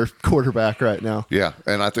quarterback right now. Yeah,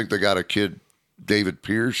 and I think they got a kid, David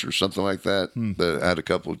Pierce or something like that, that had a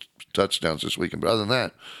couple of touchdowns this weekend. But other than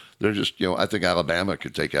that, they're just, I think Alabama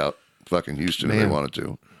could take out fucking Houston if they Man. wanted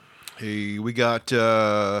to. Hey, we got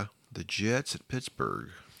the Jets at Pittsburgh.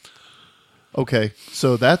 Okay,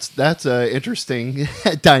 so that's a interesting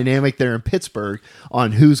dynamic there in Pittsburgh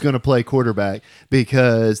on who's going to play quarterback,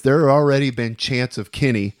 because there already been chants of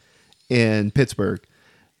Kenny in Pittsburgh.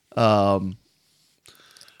 I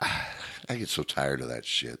get so tired of that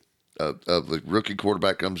shit. The rookie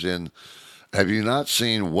quarterback comes in. Have you not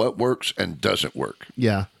seen what works and doesn't work?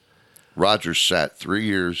 Yeah, Rodgers sat 3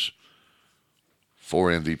 years,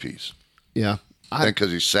 4 MVPs. yeah. And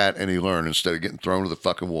because he sat and he learned instead of getting thrown to the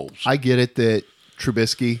fucking wolves. I get it that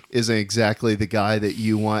Trubisky isn't exactly the guy that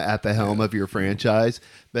you want at the helm of your franchise,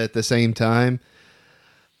 but at the same time,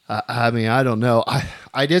 I mean, I don't know.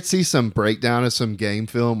 I did see some breakdown of some game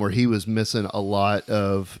film where he was missing a lot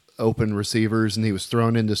of open receivers and he was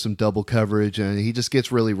thrown into some double coverage and he just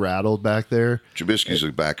gets really rattled back there. Trubisky's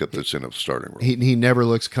a backup that's in a starting role. He never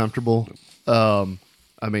looks comfortable. I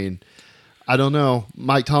mean, I don't know.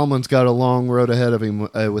 Mike Tomlin's got a long road ahead of him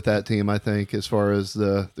with that team, I think, as far as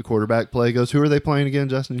the quarterback play goes. Who are they playing again,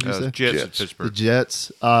 Justin? Did you say? Jets at Jets. The Pittsburgh.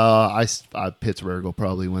 Jets. Pittsburgh will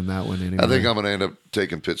probably win that one anyway. I think I'm going to end up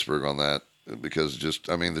taking Pittsburgh on that because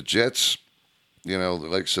the Jets,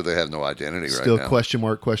 like I said, they have no identity Still right now. question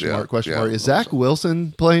mark. Yeah, Is Zach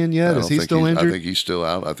Wilson playing I yet? don't Is he think still I injured? think he's still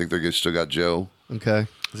out. I think they still got Joe. Okay.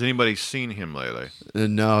 Has anybody seen him lately?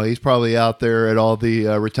 No, he's probably out there at all the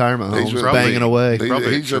retirement homes He's probably- banging away.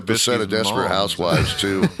 Probably He's at the set of Trubisky's Desperate mom. Housewives,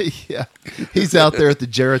 too. Yeah. He's out there at the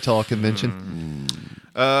Geritol convention.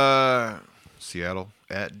 Seattle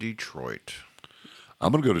at Detroit.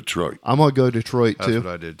 I'm going to go Detroit. I'm going to go Detroit, That's too.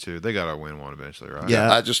 what I did too. They got to win one eventually, right?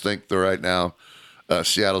 Yeah. I just think they're right now,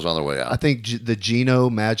 Seattle's on their way out. I think the Geno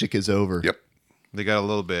magic is over. Yep. They got a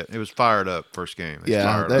little bit. It was fired up first game. They Yeah,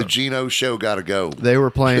 fired that- The up. Geno show got to go. They were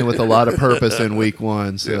playing with a lot of purpose in week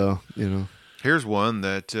one, so, Here's one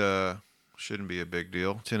that shouldn't be a big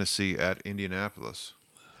deal. Tennessee at Indianapolis.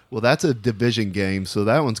 Well, that's a division game, so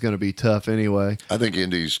that one's going to be tough anyway. I think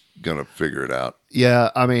Indy's going to figure it out. Yeah,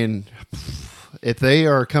 I mean, if they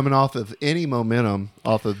are coming off of any momentum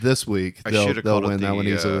off of this week, I should have they'll called win it that one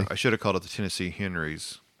easily. I should have called it the Tennessee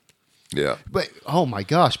Henrys. Yeah. But oh my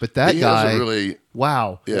gosh! But that He guy, doesn't really.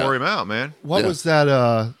 wow! Yeah. Wore him out, man. What Yeah. was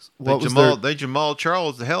that? What was They Jamal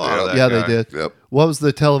Charles the hell out of that yeah, guy. they did. Yep. What was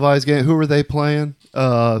the televised game? Who were they playing?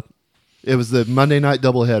 It was the Monday night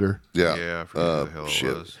doubleheader. Yeah. Yeah, I forget who the hell shit.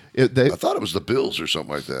 it was. They I thought it was the Bills or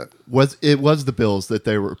something like that. was the Bills that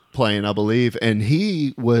they were playing, I believe, and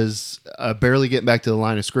he was barely getting back to the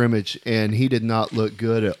line of scrimmage, and he did not look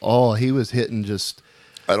good at all. He was hitting just.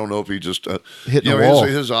 I don't know if he just Hitting the wall.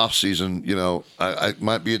 his off season. I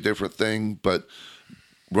might be a different thing, but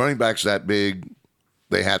running backs that big,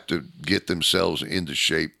 they have to get themselves into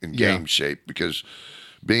shape and Yeah. game shape because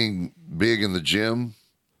being big in the gym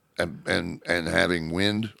and having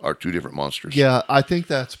wind are two different monsters. Yeah, I think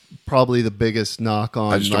that's probably the biggest knock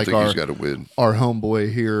on I just don't like think he's got to win. our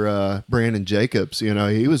homeboy here, Brandon Jacobs.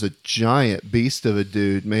 He was a giant beast of a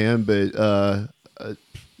dude, man. But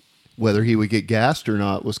whether he would get gassed or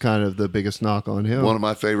not was kind of the biggest knock on him. One of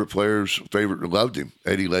my favorite players, loved him,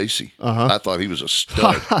 Eddie Lacy. Uh-huh. I thought he was a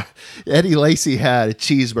stud. Eddie Lacy had a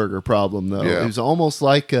cheeseburger problem, though. Yeah. It was almost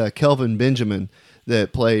like Kelvin Benjamin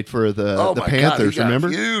that played for the my Panthers. God, he got remember?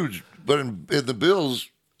 huge. But in the Bills,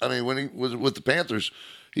 I mean, when he was with the Panthers,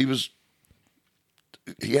 he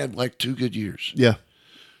had like 2 good years, Yeah.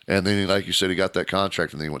 and then, like you said, he got that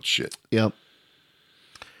contract, and then he went to shit. Yep.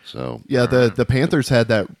 So Yeah, the Panthers had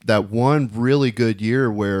that one really good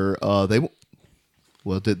year where they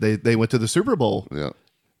went to the Super Bowl yeah,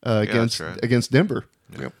 against that's right. against Denver.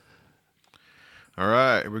 yep. All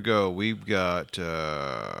right, here we go. We've got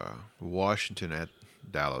Washington at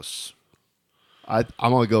Dallas. I'm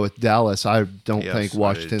gonna go with Dallas. I don't Yes, I think did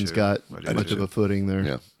Washington's too. got I did much too. of a footing there.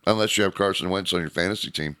 Yeah, unless you have Carson Wentz on your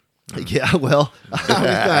fantasy team. Yeah, well, I'm going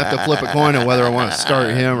to have to flip a coin on whether I want to start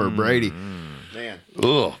him or Brady. Man.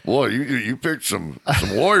 Oh, boy, you picked some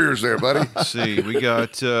Warriors there, buddy. Let's see, we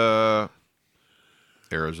got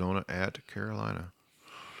Arizona at Carolina.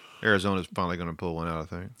 Arizona's finally going to pull one out, I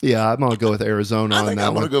think. Yeah, I'm going to go with Arizona on that I'm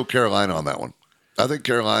going one. to go Carolina on that one. I think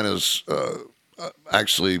Carolina's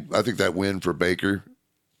actually, I think that win for Baker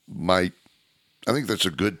I think that's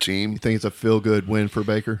a good team. You think it's a feel-good win for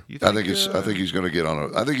Baker? I think he's going to get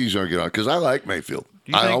on. I think he's going to get on because I like Mayfield.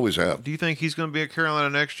 Always have. Do you think he's going to be at Carolina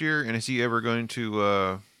next year? And is he ever going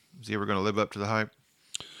to live up to the hype?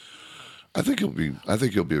 I think he'll be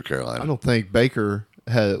a Carolina. I don't think Baker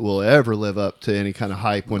will ever live up to any kind of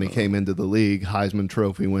hype when he came into the league. Heisman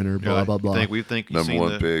Trophy winner, blah, blah, blah. We think you've Number seen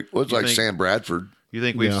one pick. Well, it's like think- Sam Bradford. You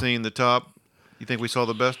think we've seen the top? You think we saw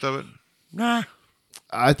the best of it? Nah.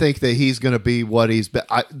 I think that he's going to be what he's been.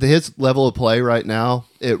 His level of play right now,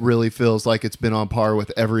 it really feels like it's been on par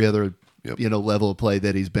with every other level of play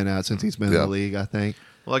that he's been at since he's been in the league, I think.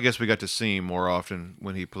 Well, I guess we got to see him more often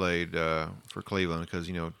when he played for Cleveland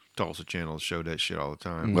because, Tulsa Channel showed that shit all the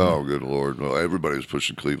time. Oh, good Lord. Well, everybody was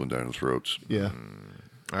pushing Cleveland down the throats. Yeah.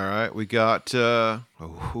 All right, we got this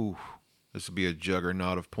would be a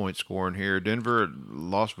juggernaut of point scoring here. Denver at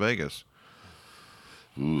Las Vegas.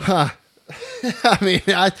 I mean,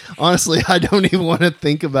 honestly, I don't even want to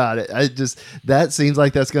think about it. That seems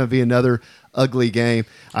like that's going to be another ugly game.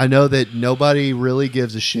 I know that nobody really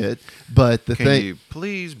gives a shit, but Can you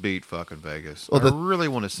please beat fucking Vegas? I really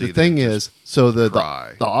want to see the thing them is, so the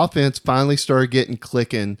cry. offense finally started getting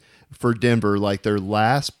clicking for Denver, like their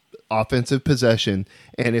last offensive possession,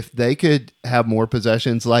 and if they could have more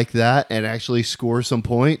possessions like that and actually score some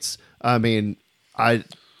points, I mean,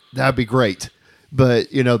 that'd be great. But,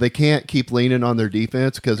 they can't keep leaning on their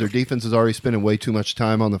defense because their defense is already spending way too much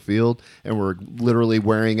time on the field, and we're literally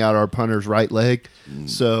wearing out our punter's right leg.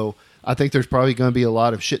 So I think there's probably going to be a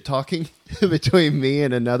lot of shit talking between me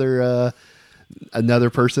and another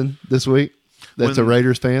person this week that's a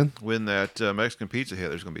Raiders fan. When that Mexican pizza hit,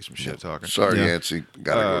 there's going to be some shit talking. Sorry, Yancey.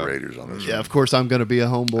 Got to go Raiders on this one. Yeah, of course I'm going to be a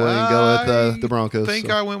homeboy and go with the Broncos. I think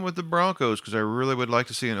I went with the Broncos because I really would like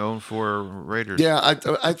to see an 0-4 Raiders. Yeah,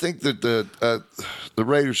 I think that the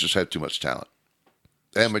Raiders just had too much talent.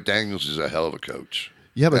 And McDaniels is a hell of a coach.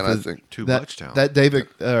 Yeah, but I think too much talent. That David,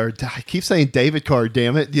 I keep saying David Carr,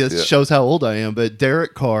 damn it. This shows how old I am. But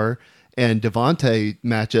Derek Carr and Devontae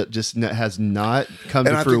matchup just has not come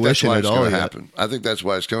to fruition at all yet. Happen. I think that's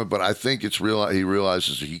why it's coming. But I think it's real. He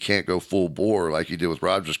realizes that he can't go full bore like he did with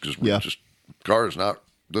Rodgers because Carr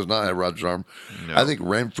does not have Rodgers' arm. No. I think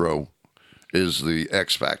Renfro is the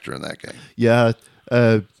X factor in that game. Yeah.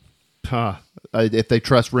 If they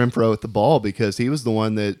trust Renfro at the ball, because he was the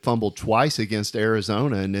one that fumbled twice against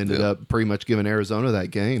Arizona and ended up pretty much giving Arizona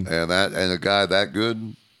that game. And a guy that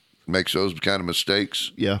good makes those kind of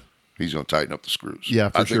mistakes. Yeah. He's going to tighten up the screws. Yeah,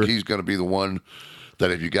 for sure. I think he's going to be the one that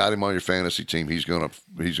if you got him on your fantasy team, he's going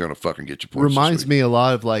to fucking get you points. Reminds me a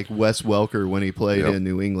lot of like Wes Welker when he played in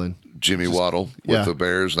New England. Jimmy Waddle with the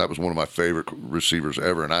Bears. That was one of my favorite receivers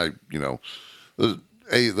ever. And the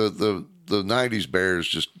 90s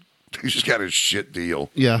Bears he just got his shit deal.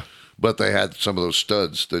 Yeah. But they had some of those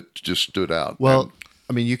studs that just stood out. Well,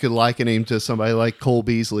 I mean, you could liken him to somebody like Cole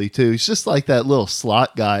Beasley, too. He's just like that little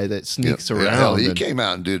slot guy that sneaks around. Hell, he came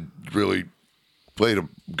out and played a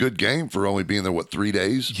good game for only being there, 3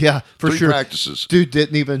 days? Yeah, for 3 sure. practices. Dude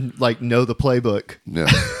didn't even, know the playbook. Yeah.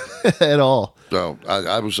 At all. So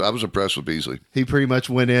I was impressed with Beasley. He pretty much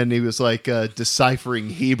went in and he was deciphering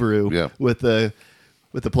Hebrew with the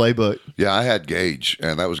playbook. Yeah, I had Gage,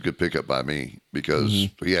 and that was a good pickup by me because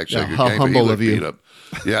he actually had a good how game. humble but of he you. beat up.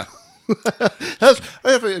 Yeah. That's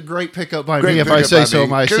a great pickup by Great me, if I pickup say by so me.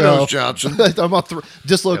 myself. Kudos, Johnson. I'm going to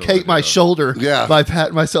dislocate my shoulder by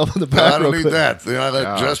patting myself on the back. I don't real need quick. that. I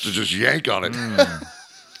let Justice just yank on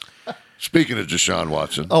it. Speaking of Deshaun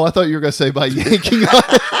Watson. Oh, I thought you were going to say by yanking on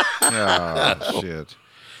it. Oh, shit.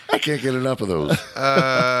 I can't get enough of those.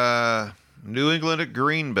 New England at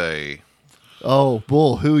Green Bay. Oh,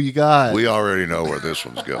 Bull, who you got? We already know where this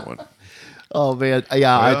one's going. Oh, man.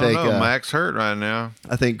 Yeah, I think Max hurt right now.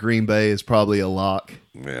 I think Green Bay is probably a lock.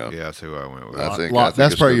 Yeah, that's who I went with. I think that's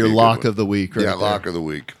it's probably gonna your be a lock good of the week, right? Yeah, there. lock of the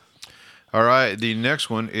week. All right, the next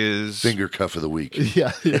one is Finger cuff of the week.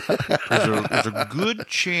 Yeah. There's a good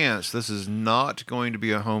chance this is not going to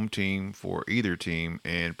be a home team for either team,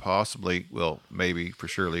 and possibly, maybe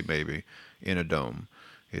in a dome.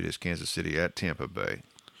 It is Kansas City at Tampa Bay.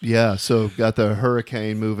 Yeah, so got the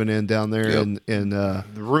hurricane moving in down there in the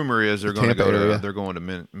rumor is they're going to Tampa area. They're going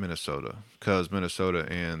to Minnesota because Minnesota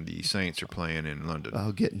and the Saints are playing in London.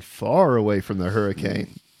 Oh, getting far away from the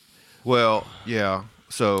hurricane. Well, yeah.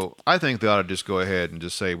 So I think they ought to just go ahead and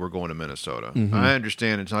just say we're going to Minnesota. I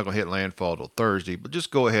understand it's not going to hit landfall till Thursday, but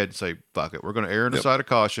just go ahead and say, fuck it. We're going to err on the side of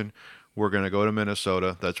caution. We're going to go to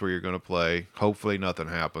Minnesota. That's where you're going to play. Hopefully nothing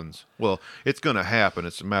happens. Well, it's going to happen.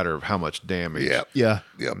 It's a matter of how much damage. Yeah. Yeah.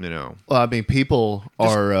 Yep. You know. Well, I mean, people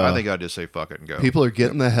are. I think I'd just say fuck it and go. People are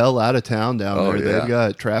getting the hell out of town down Oh, there. yeah. They've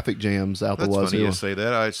got traffic jams out That's the funny wazoo. you say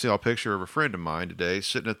that. I saw a picture of a friend of mine today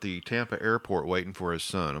sitting at the Tampa airport waiting for his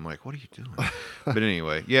son. I'm like, what are you doing? But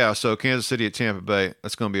anyway, yeah, so Kansas City at Tampa Bay.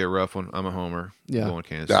 That's going to be a rough one. I'm a homer. Yeah. I'm going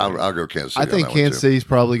Kansas City. I'll go Kansas City. I think on that one, Kansas too. City's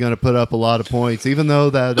probably going to put up a lot of points, even though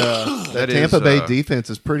that That Tampa is, Bay defense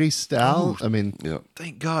is pretty stout. I mean, Yeah.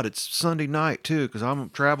 Thank God it's Sunday night, too, because I'm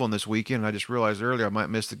traveling this weekend. I just realized earlier I might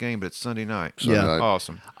miss the game, but it's Sunday night. Yeah. night.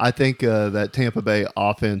 Awesome. I think that Tampa Bay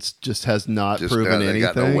offense just has not Just proven they anything.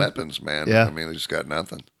 got no weapons, man. Yeah. I mean, they just got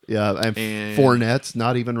nothing. Yeah, and Fournette's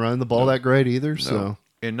not even running the ball that great either. So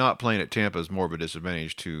And not playing at Tampa is more of a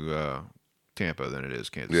disadvantage to Tampa than it is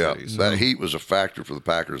Kansas Yeah, City. So. that heat was a factor for the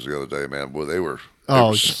Packers the other day, man. Boy, they were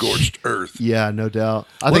Oh, scorched earth. yeah, no doubt.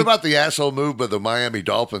 I What think about the asshole move by the Miami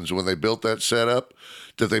Dolphins when they built that setup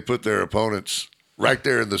that they put their opponents right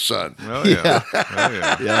there in the sun? Oh, yeah. Oh,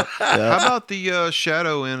 yeah. yeah, How about the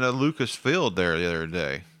shadow in Lucas Field there the other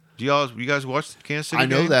day? You guys watch the Kansas City I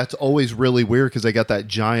know game? that's always really weird because they got that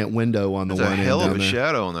giant window on the There's one a end hell of down a there.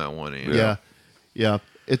 shadow on that one end. Yeah.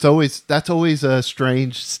 That's always a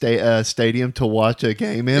strange stadium to watch a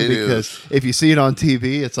game in It because is. if you see it on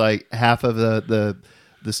TV, it's like half of the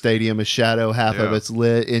stadium is shadow, half of Yeah. it's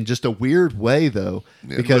lit in just a weird way though,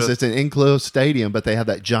 because But- it's an enclosed stadium, but they have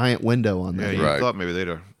that giant window on Yeah, there. you Right. thought maybe they'd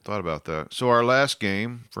have thought about that. So our last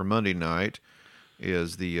game for Monday night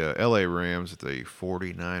is the L.A. Rams at the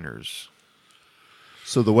 49ers.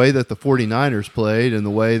 So the way that the 49ers played and the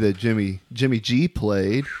way that Jimmy G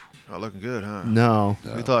played, Not looking good, huh? no.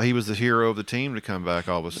 We thought he was the hero of the team to come back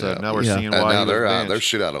all of a sudden. Yeah. Now we're Yeah. seeing And why now he was they're benched. they're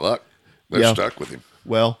shit out of luck. They're Yeah. stuck with him.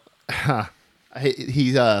 Well,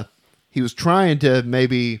 he was trying to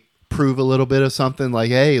maybe prove a little bit of something like,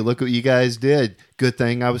 hey, look what you guys did. Good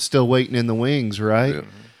thing I was still waiting in the wings, right? Yeah.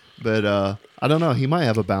 But I don't know. He might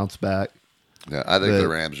have a bounce back. Yeah, I think But- the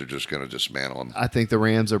Rams are just going to dismantle them. I think the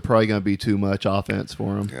Rams are probably going to be too much offense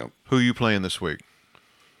for him. Yeah. Who you playing this week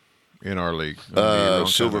in our league?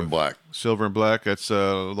 Silver and black. Silver and Black. That's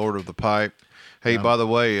Lord of the Pipe. Hey, by the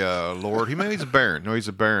way, Lord, he's a Baron. No, he's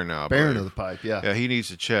a Baron now. I Baron believe. of the Pipe, yeah. Yeah, he needs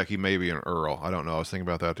to check. He may be an Earl. I don't know. I was thinking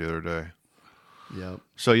about that the other day. Yep.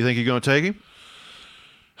 So you think you're going to take him?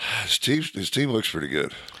 His team looks pretty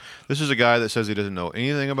good. This is a guy that says he doesn't know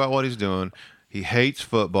anything about what he's doing. He hates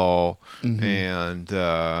football, and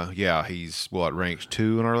he's ranked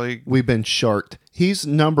 2 in our league. We've been sharked. He's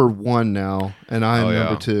number 1 now, and I'm Oh, yeah.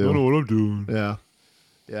 number 2. I don't know what I'm doing. Yeah.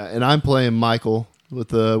 Yeah, and I'm playing Michael with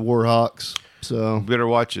the Warhawks. So Better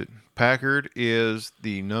watch it. Packard is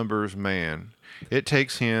the numbers man. It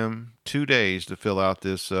takes him 2 days to fill out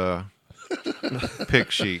this pick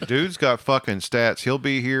sheet. Dude's got fucking stats. He'll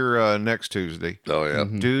be here next Tuesday. Oh yeah.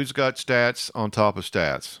 Dude's got stats on top of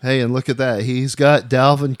stats. hey, and look at that. He's got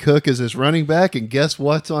Dalvin Cook as his running back, and guess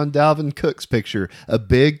what's on Dalvin Cook's picture? A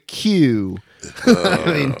big Q.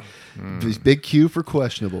 I mean, big Q for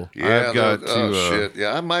questionable. Yeah, I've got oh to, shit.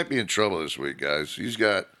 Yeah, I might be in trouble this week, guys. He's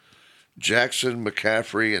got Jackson,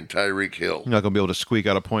 McCaffrey, and Tyreek Hill. You're not going to be able to squeak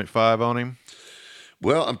out a 0.5 on him.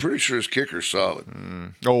 Well, I'm pretty sure his kicker's solid.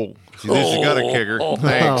 Oh, he's got a kicker.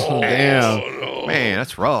 Thanks. Oh, damn. Man,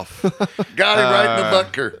 that's rough. Got him right in the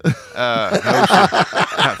butker.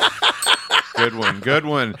 Good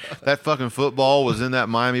one. That fucking football was in that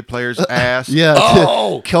Miami player's ass. Yeah,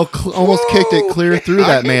 Oh! almost kicked it clear through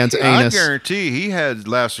that man's I anus. guarantee he had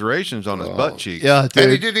lacerations on his butt cheeks. Yeah, And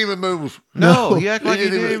he dude. didn't even move. No, he acted like he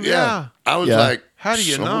didn't did. even- Yeah. I was Yeah. like, How do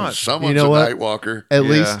you not? Someone's You know a what? night walker. At Yeah.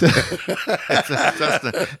 least, That's at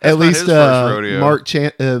not least his first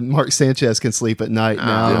rodeo. Mark Sanchez can sleep at night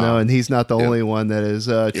now, Yeah. you know, and he's not the only one that has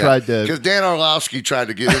tried to. Because Dan Orlovsky tried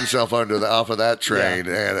to get himself off of that train,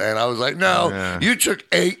 and I was like, no, Yeah. you took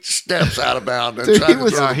 8 steps out of bounds and Dude, tried he to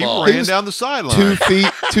was- throw Yeah, the he ball. ran was down the sideline. 2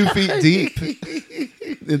 feet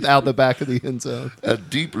deep out the back of the end zone. A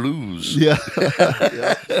deep lose. Yeah.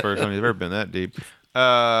 First time he's ever been that deep.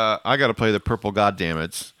 I got to play the purple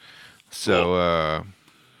goddammits. So,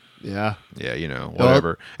 Yeah. yeah,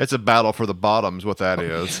 whatever. It's a battle for the bottoms, what that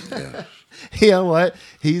is. You know what?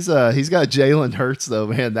 He's got Jalen Hurts though,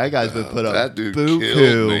 man. That guy's been put up that dude killed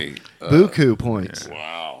me. buku points.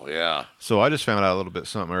 Wow, yeah. So I just found out a little bit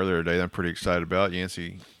something earlier today that I'm pretty excited about.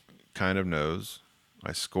 Yancey kind of knows.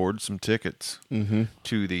 I scored some tickets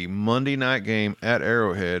to the Monday night game at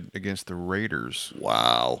Arrowhead against the Raiders.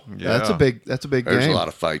 Wow. Yeah. That's a big There's game. a lot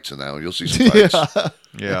of fights in that one. You'll see some fights.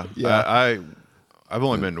 Yeah. I've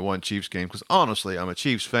only been to one Chiefs game because honestly, I'm a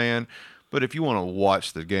Chiefs fan. But if you want to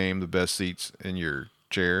watch the game, the best seats in your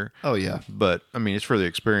chair. Oh, yeah. But I mean, it's for the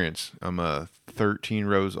experience. I'm 13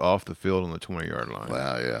 rows off the field on the 20-yard line.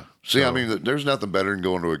 Wow, yeah. See, I mean, there's nothing better than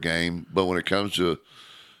going to a game, but when it comes to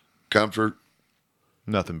comfort,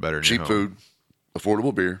 Nothing better than cheap your home. food,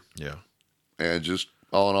 affordable beer, Yeah. and just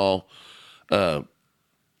all in all,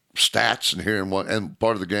 stats and hearing what and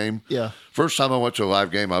part of the game. Yeah. First time I went to a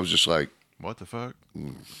live game, I was just like, What the fuck?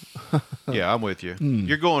 Yeah, I'm with you.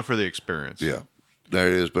 You're going for the experience. yeah, there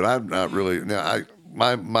it is. But I'm not really now.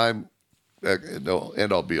 My end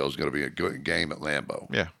all be all is going to be a good game at Lambeau.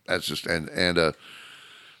 Yeah. That's just and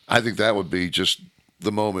I think that would be just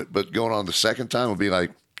the moment. But going on the second time would be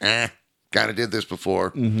like, kind of did this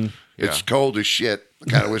before. It's Yeah. cold as shit.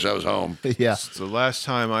 Kind of wish I was home. Yeah. So the last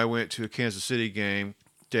time I went to a Kansas City game,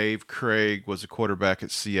 Dave Craig was a quarterback at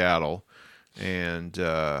Seattle, and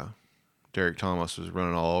Derek Thomas was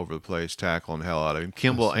running all over the place, tackling the hell out of him.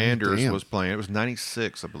 Kimball Anders damn. was playing. It was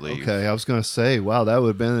 96, I believe. Okay, I was going to say, wow, that would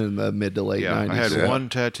have been in the mid to late Yeah, 90s. I had Yeah. one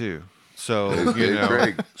tattoo. So, you Dave know.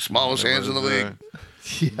 Craig, smallest hands in the was,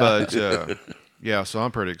 league. But, yeah, so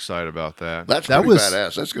I'm pretty excited about that. That's that pretty was-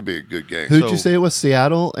 badass. That's going to be a good game. Who'd So- you say it was?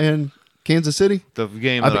 Seattle and Kansas City? The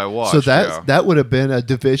game that I watched. So yeah. that would have been a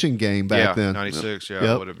division game back then. 96, yeah, Yep.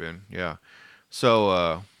 it would have been. Yeah.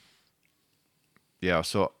 So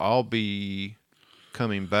so I'll be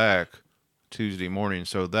coming back Tuesday morning.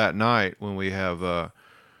 So that night when we have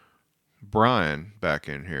Brian back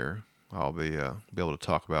in here, I'll be able to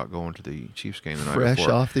talk about going to the Chiefs game the night Fresh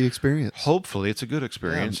before. off the experience. Hopefully it's a good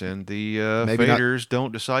experience and the Maybe not- Faders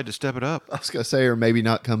don't decide to step it up. I was going to say, or maybe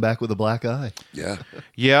not come back with a black eye. Yeah.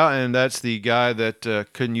 Yeah, and that's the guy that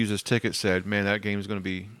couldn't use his ticket said, man, that game's going to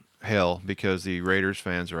be hell because the Raiders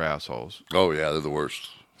fans are assholes. Oh, yeah, they're the worst.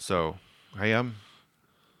 So, hey,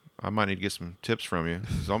 I might need to get some tips from you.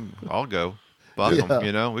 'Cause I'll go. Fuck 'em,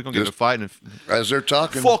 you know? We're going to get in a fight and As they're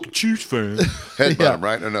talking, fuck Chiefs fans. headbutt Yeah. them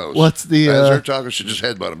right in the nose. What's the, As they're talking, should just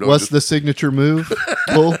headbutt them. What's the signature move?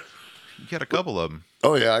 Bull? You got a couple of them.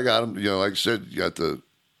 Oh, yeah, I got them. You know, like I said, you got the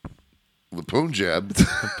poon jab.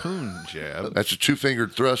 The poon jab. That's a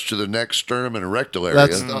two-fingered thrust to the neck, sternum, and rectal area.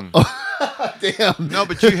 That's damn. No,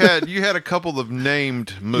 but you had a couple of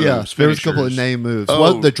named moves. Yeah, there was a couple of finishers. name moves. Oh.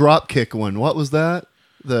 What the drop kick one? What was that?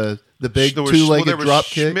 The big There was- two-legged there was drop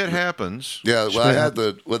kick. Schmidt happens. Yeah, well, I had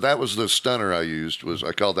that was the stunner I used.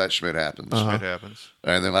 I called that Schmidt happens. Schmidt happens.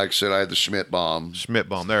 And then, like I said, I had the Schmidt bomb. Schmidt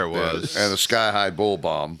bomb. There it was. And the sky high bull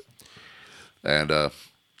bomb. And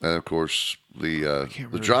of course the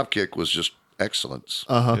drop kick was just excellence.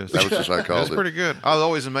 Yes. That was just what I That's called it. pretty good. I was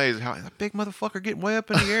always amazed how that big motherfucker getting way up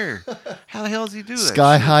in the air. How the hell does he do that?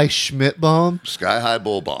 Sky shit? high Schmidt bomb. Sky high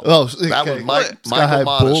bull bomb. Oh, that okay. was Sky high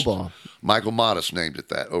Michael Modest. bull bomb. Michael Modest named it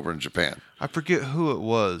that over in Japan. I forget who it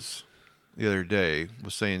was the other day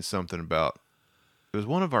was saying something about it was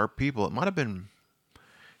one of our people. It might have been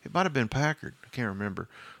Packard. I can't remember.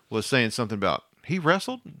 Was saying something about he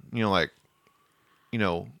wrestled. You know, like, you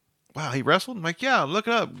know, wow, he wrestled. I'm like, yeah, look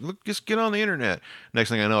it up. Just get on the internet. Next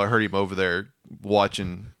thing I know, I heard him over there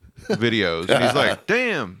watching videos, and he's like,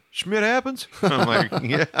 "Damn, Schmidt happens." I'm like,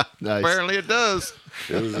 "Yeah, Nice. apparently it does."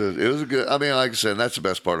 It was a good. I mean, like I said, that's the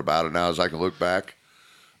best part about it now is I can look back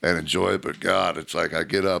and enjoy it. But God, it's like I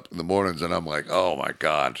get up in the mornings and I'm like, oh my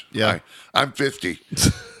God, Yeah. I'm 50.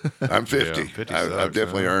 I'm 50. Yeah, 50 I've sucks,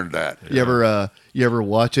 definitely huh? earned that. You ever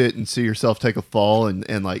watch it and see yourself take a fall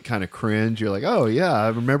and like kind of cringe? You're like, oh yeah, I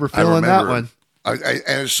remember feeling that one. And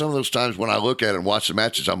it's some of those times when I look at it and watch the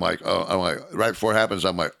matches, I'm like, right before it happens,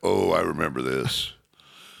 I'm like, oh, I remember this.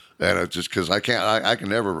 And it's just because I can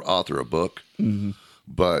never author a book,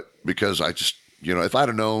 but because I just, if I'd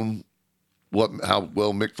have known how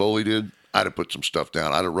well Mick Foley did, I'd have put some stuff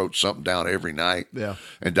down. I'd have wrote something down every night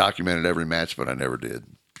and documented every match, but I never did.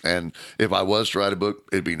 And if I was to write a book,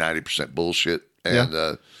 it'd be 90% bullshit.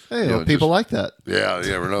 And, Hey, people like that. yeah,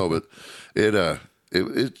 you never know, but it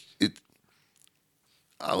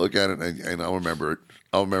I look at it and I'll remember it.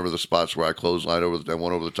 I'll remember the spots where I clotheslined I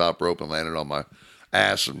went over the top rope and landed on my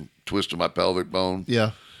ass and twisted my pelvic bone.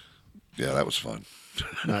 Yeah, Yeah, that was fun.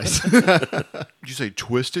 nice. Did you say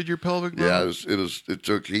twisted your pelvic bone? Yeah, it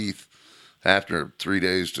took Heath after 3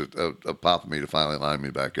 days of popping me to finally line me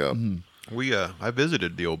back up. I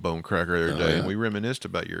visited the old Bone Cracker the other day, and we reminisced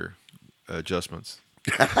about your adjustments.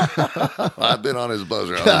 I've been on his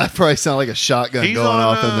buzzer. I probably sound like a shotgun going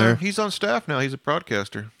off in there. He's on staff now. He's a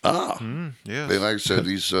broadcaster. Ah, Yeah. like I said,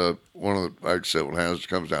 he's like I said, when it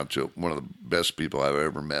comes down to it, one of the best people I've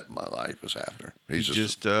ever met in my life is Hafner. He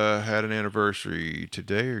just had an anniversary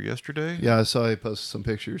today or yesterday. Yeah, I saw he posted some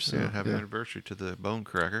pictures. So, Happy anniversary to the Bone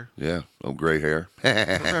Cracker. Yeah, old gray hair. We're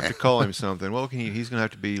gonna have to call him something. Well, he's gonna have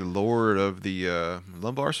to be Lord of the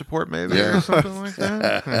lumbar support, maybe, or something like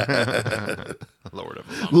that. Lord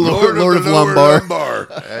of lumbar. Lord of lumbar.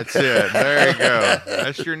 That's it. There you go.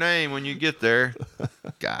 That's your name when you get there.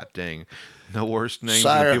 God dang. No worse name than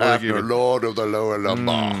Sire people that give Hafner, it. Lord of the lower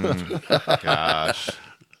lumbar. Gosh.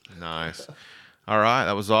 Nice. All right.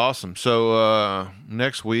 That was awesome. So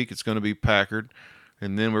next week it's going to be Packard.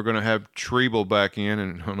 And then we're going to have Treble back in.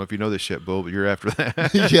 And I don't know if you know this yet, Bull, but you're after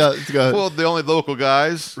that. Yeah, it's got Well, the only local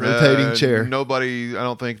guys. rotating chair. Nobody, I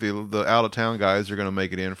don't think the out-of-town guys are going to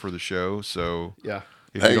make it in for the show. So Yeah.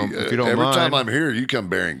 if Hey, you don't every mind. time I'm here, you come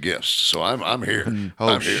bearing gifts, so I'm here. Oh,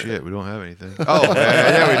 I'm here. shit. We don't have anything. Oh,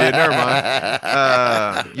 yeah, we did. Never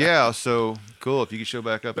mind. Yeah, so cool. If you could show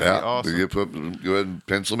back up, that'd be awesome. Go ahead and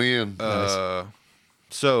pencil me in.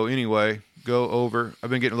 So anyway, go over. I've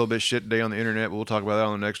been getting a little bit of shit today on the internet, but we'll talk about that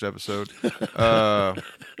on the next episode.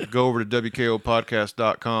 Go over to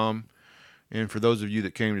WKOpodcast.com. And for those of you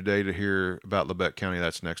that came today to hear about Labette County,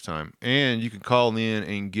 that's next time. And you can call in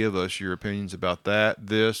and give us your opinions about that,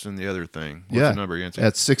 this, and the other thing. What's the number, Yancey?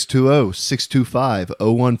 At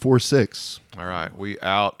 620-625-0146. All right. We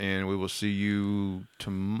out, and we will see you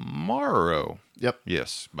tomorrow. Yep.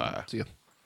 Yes. Bye. See ya.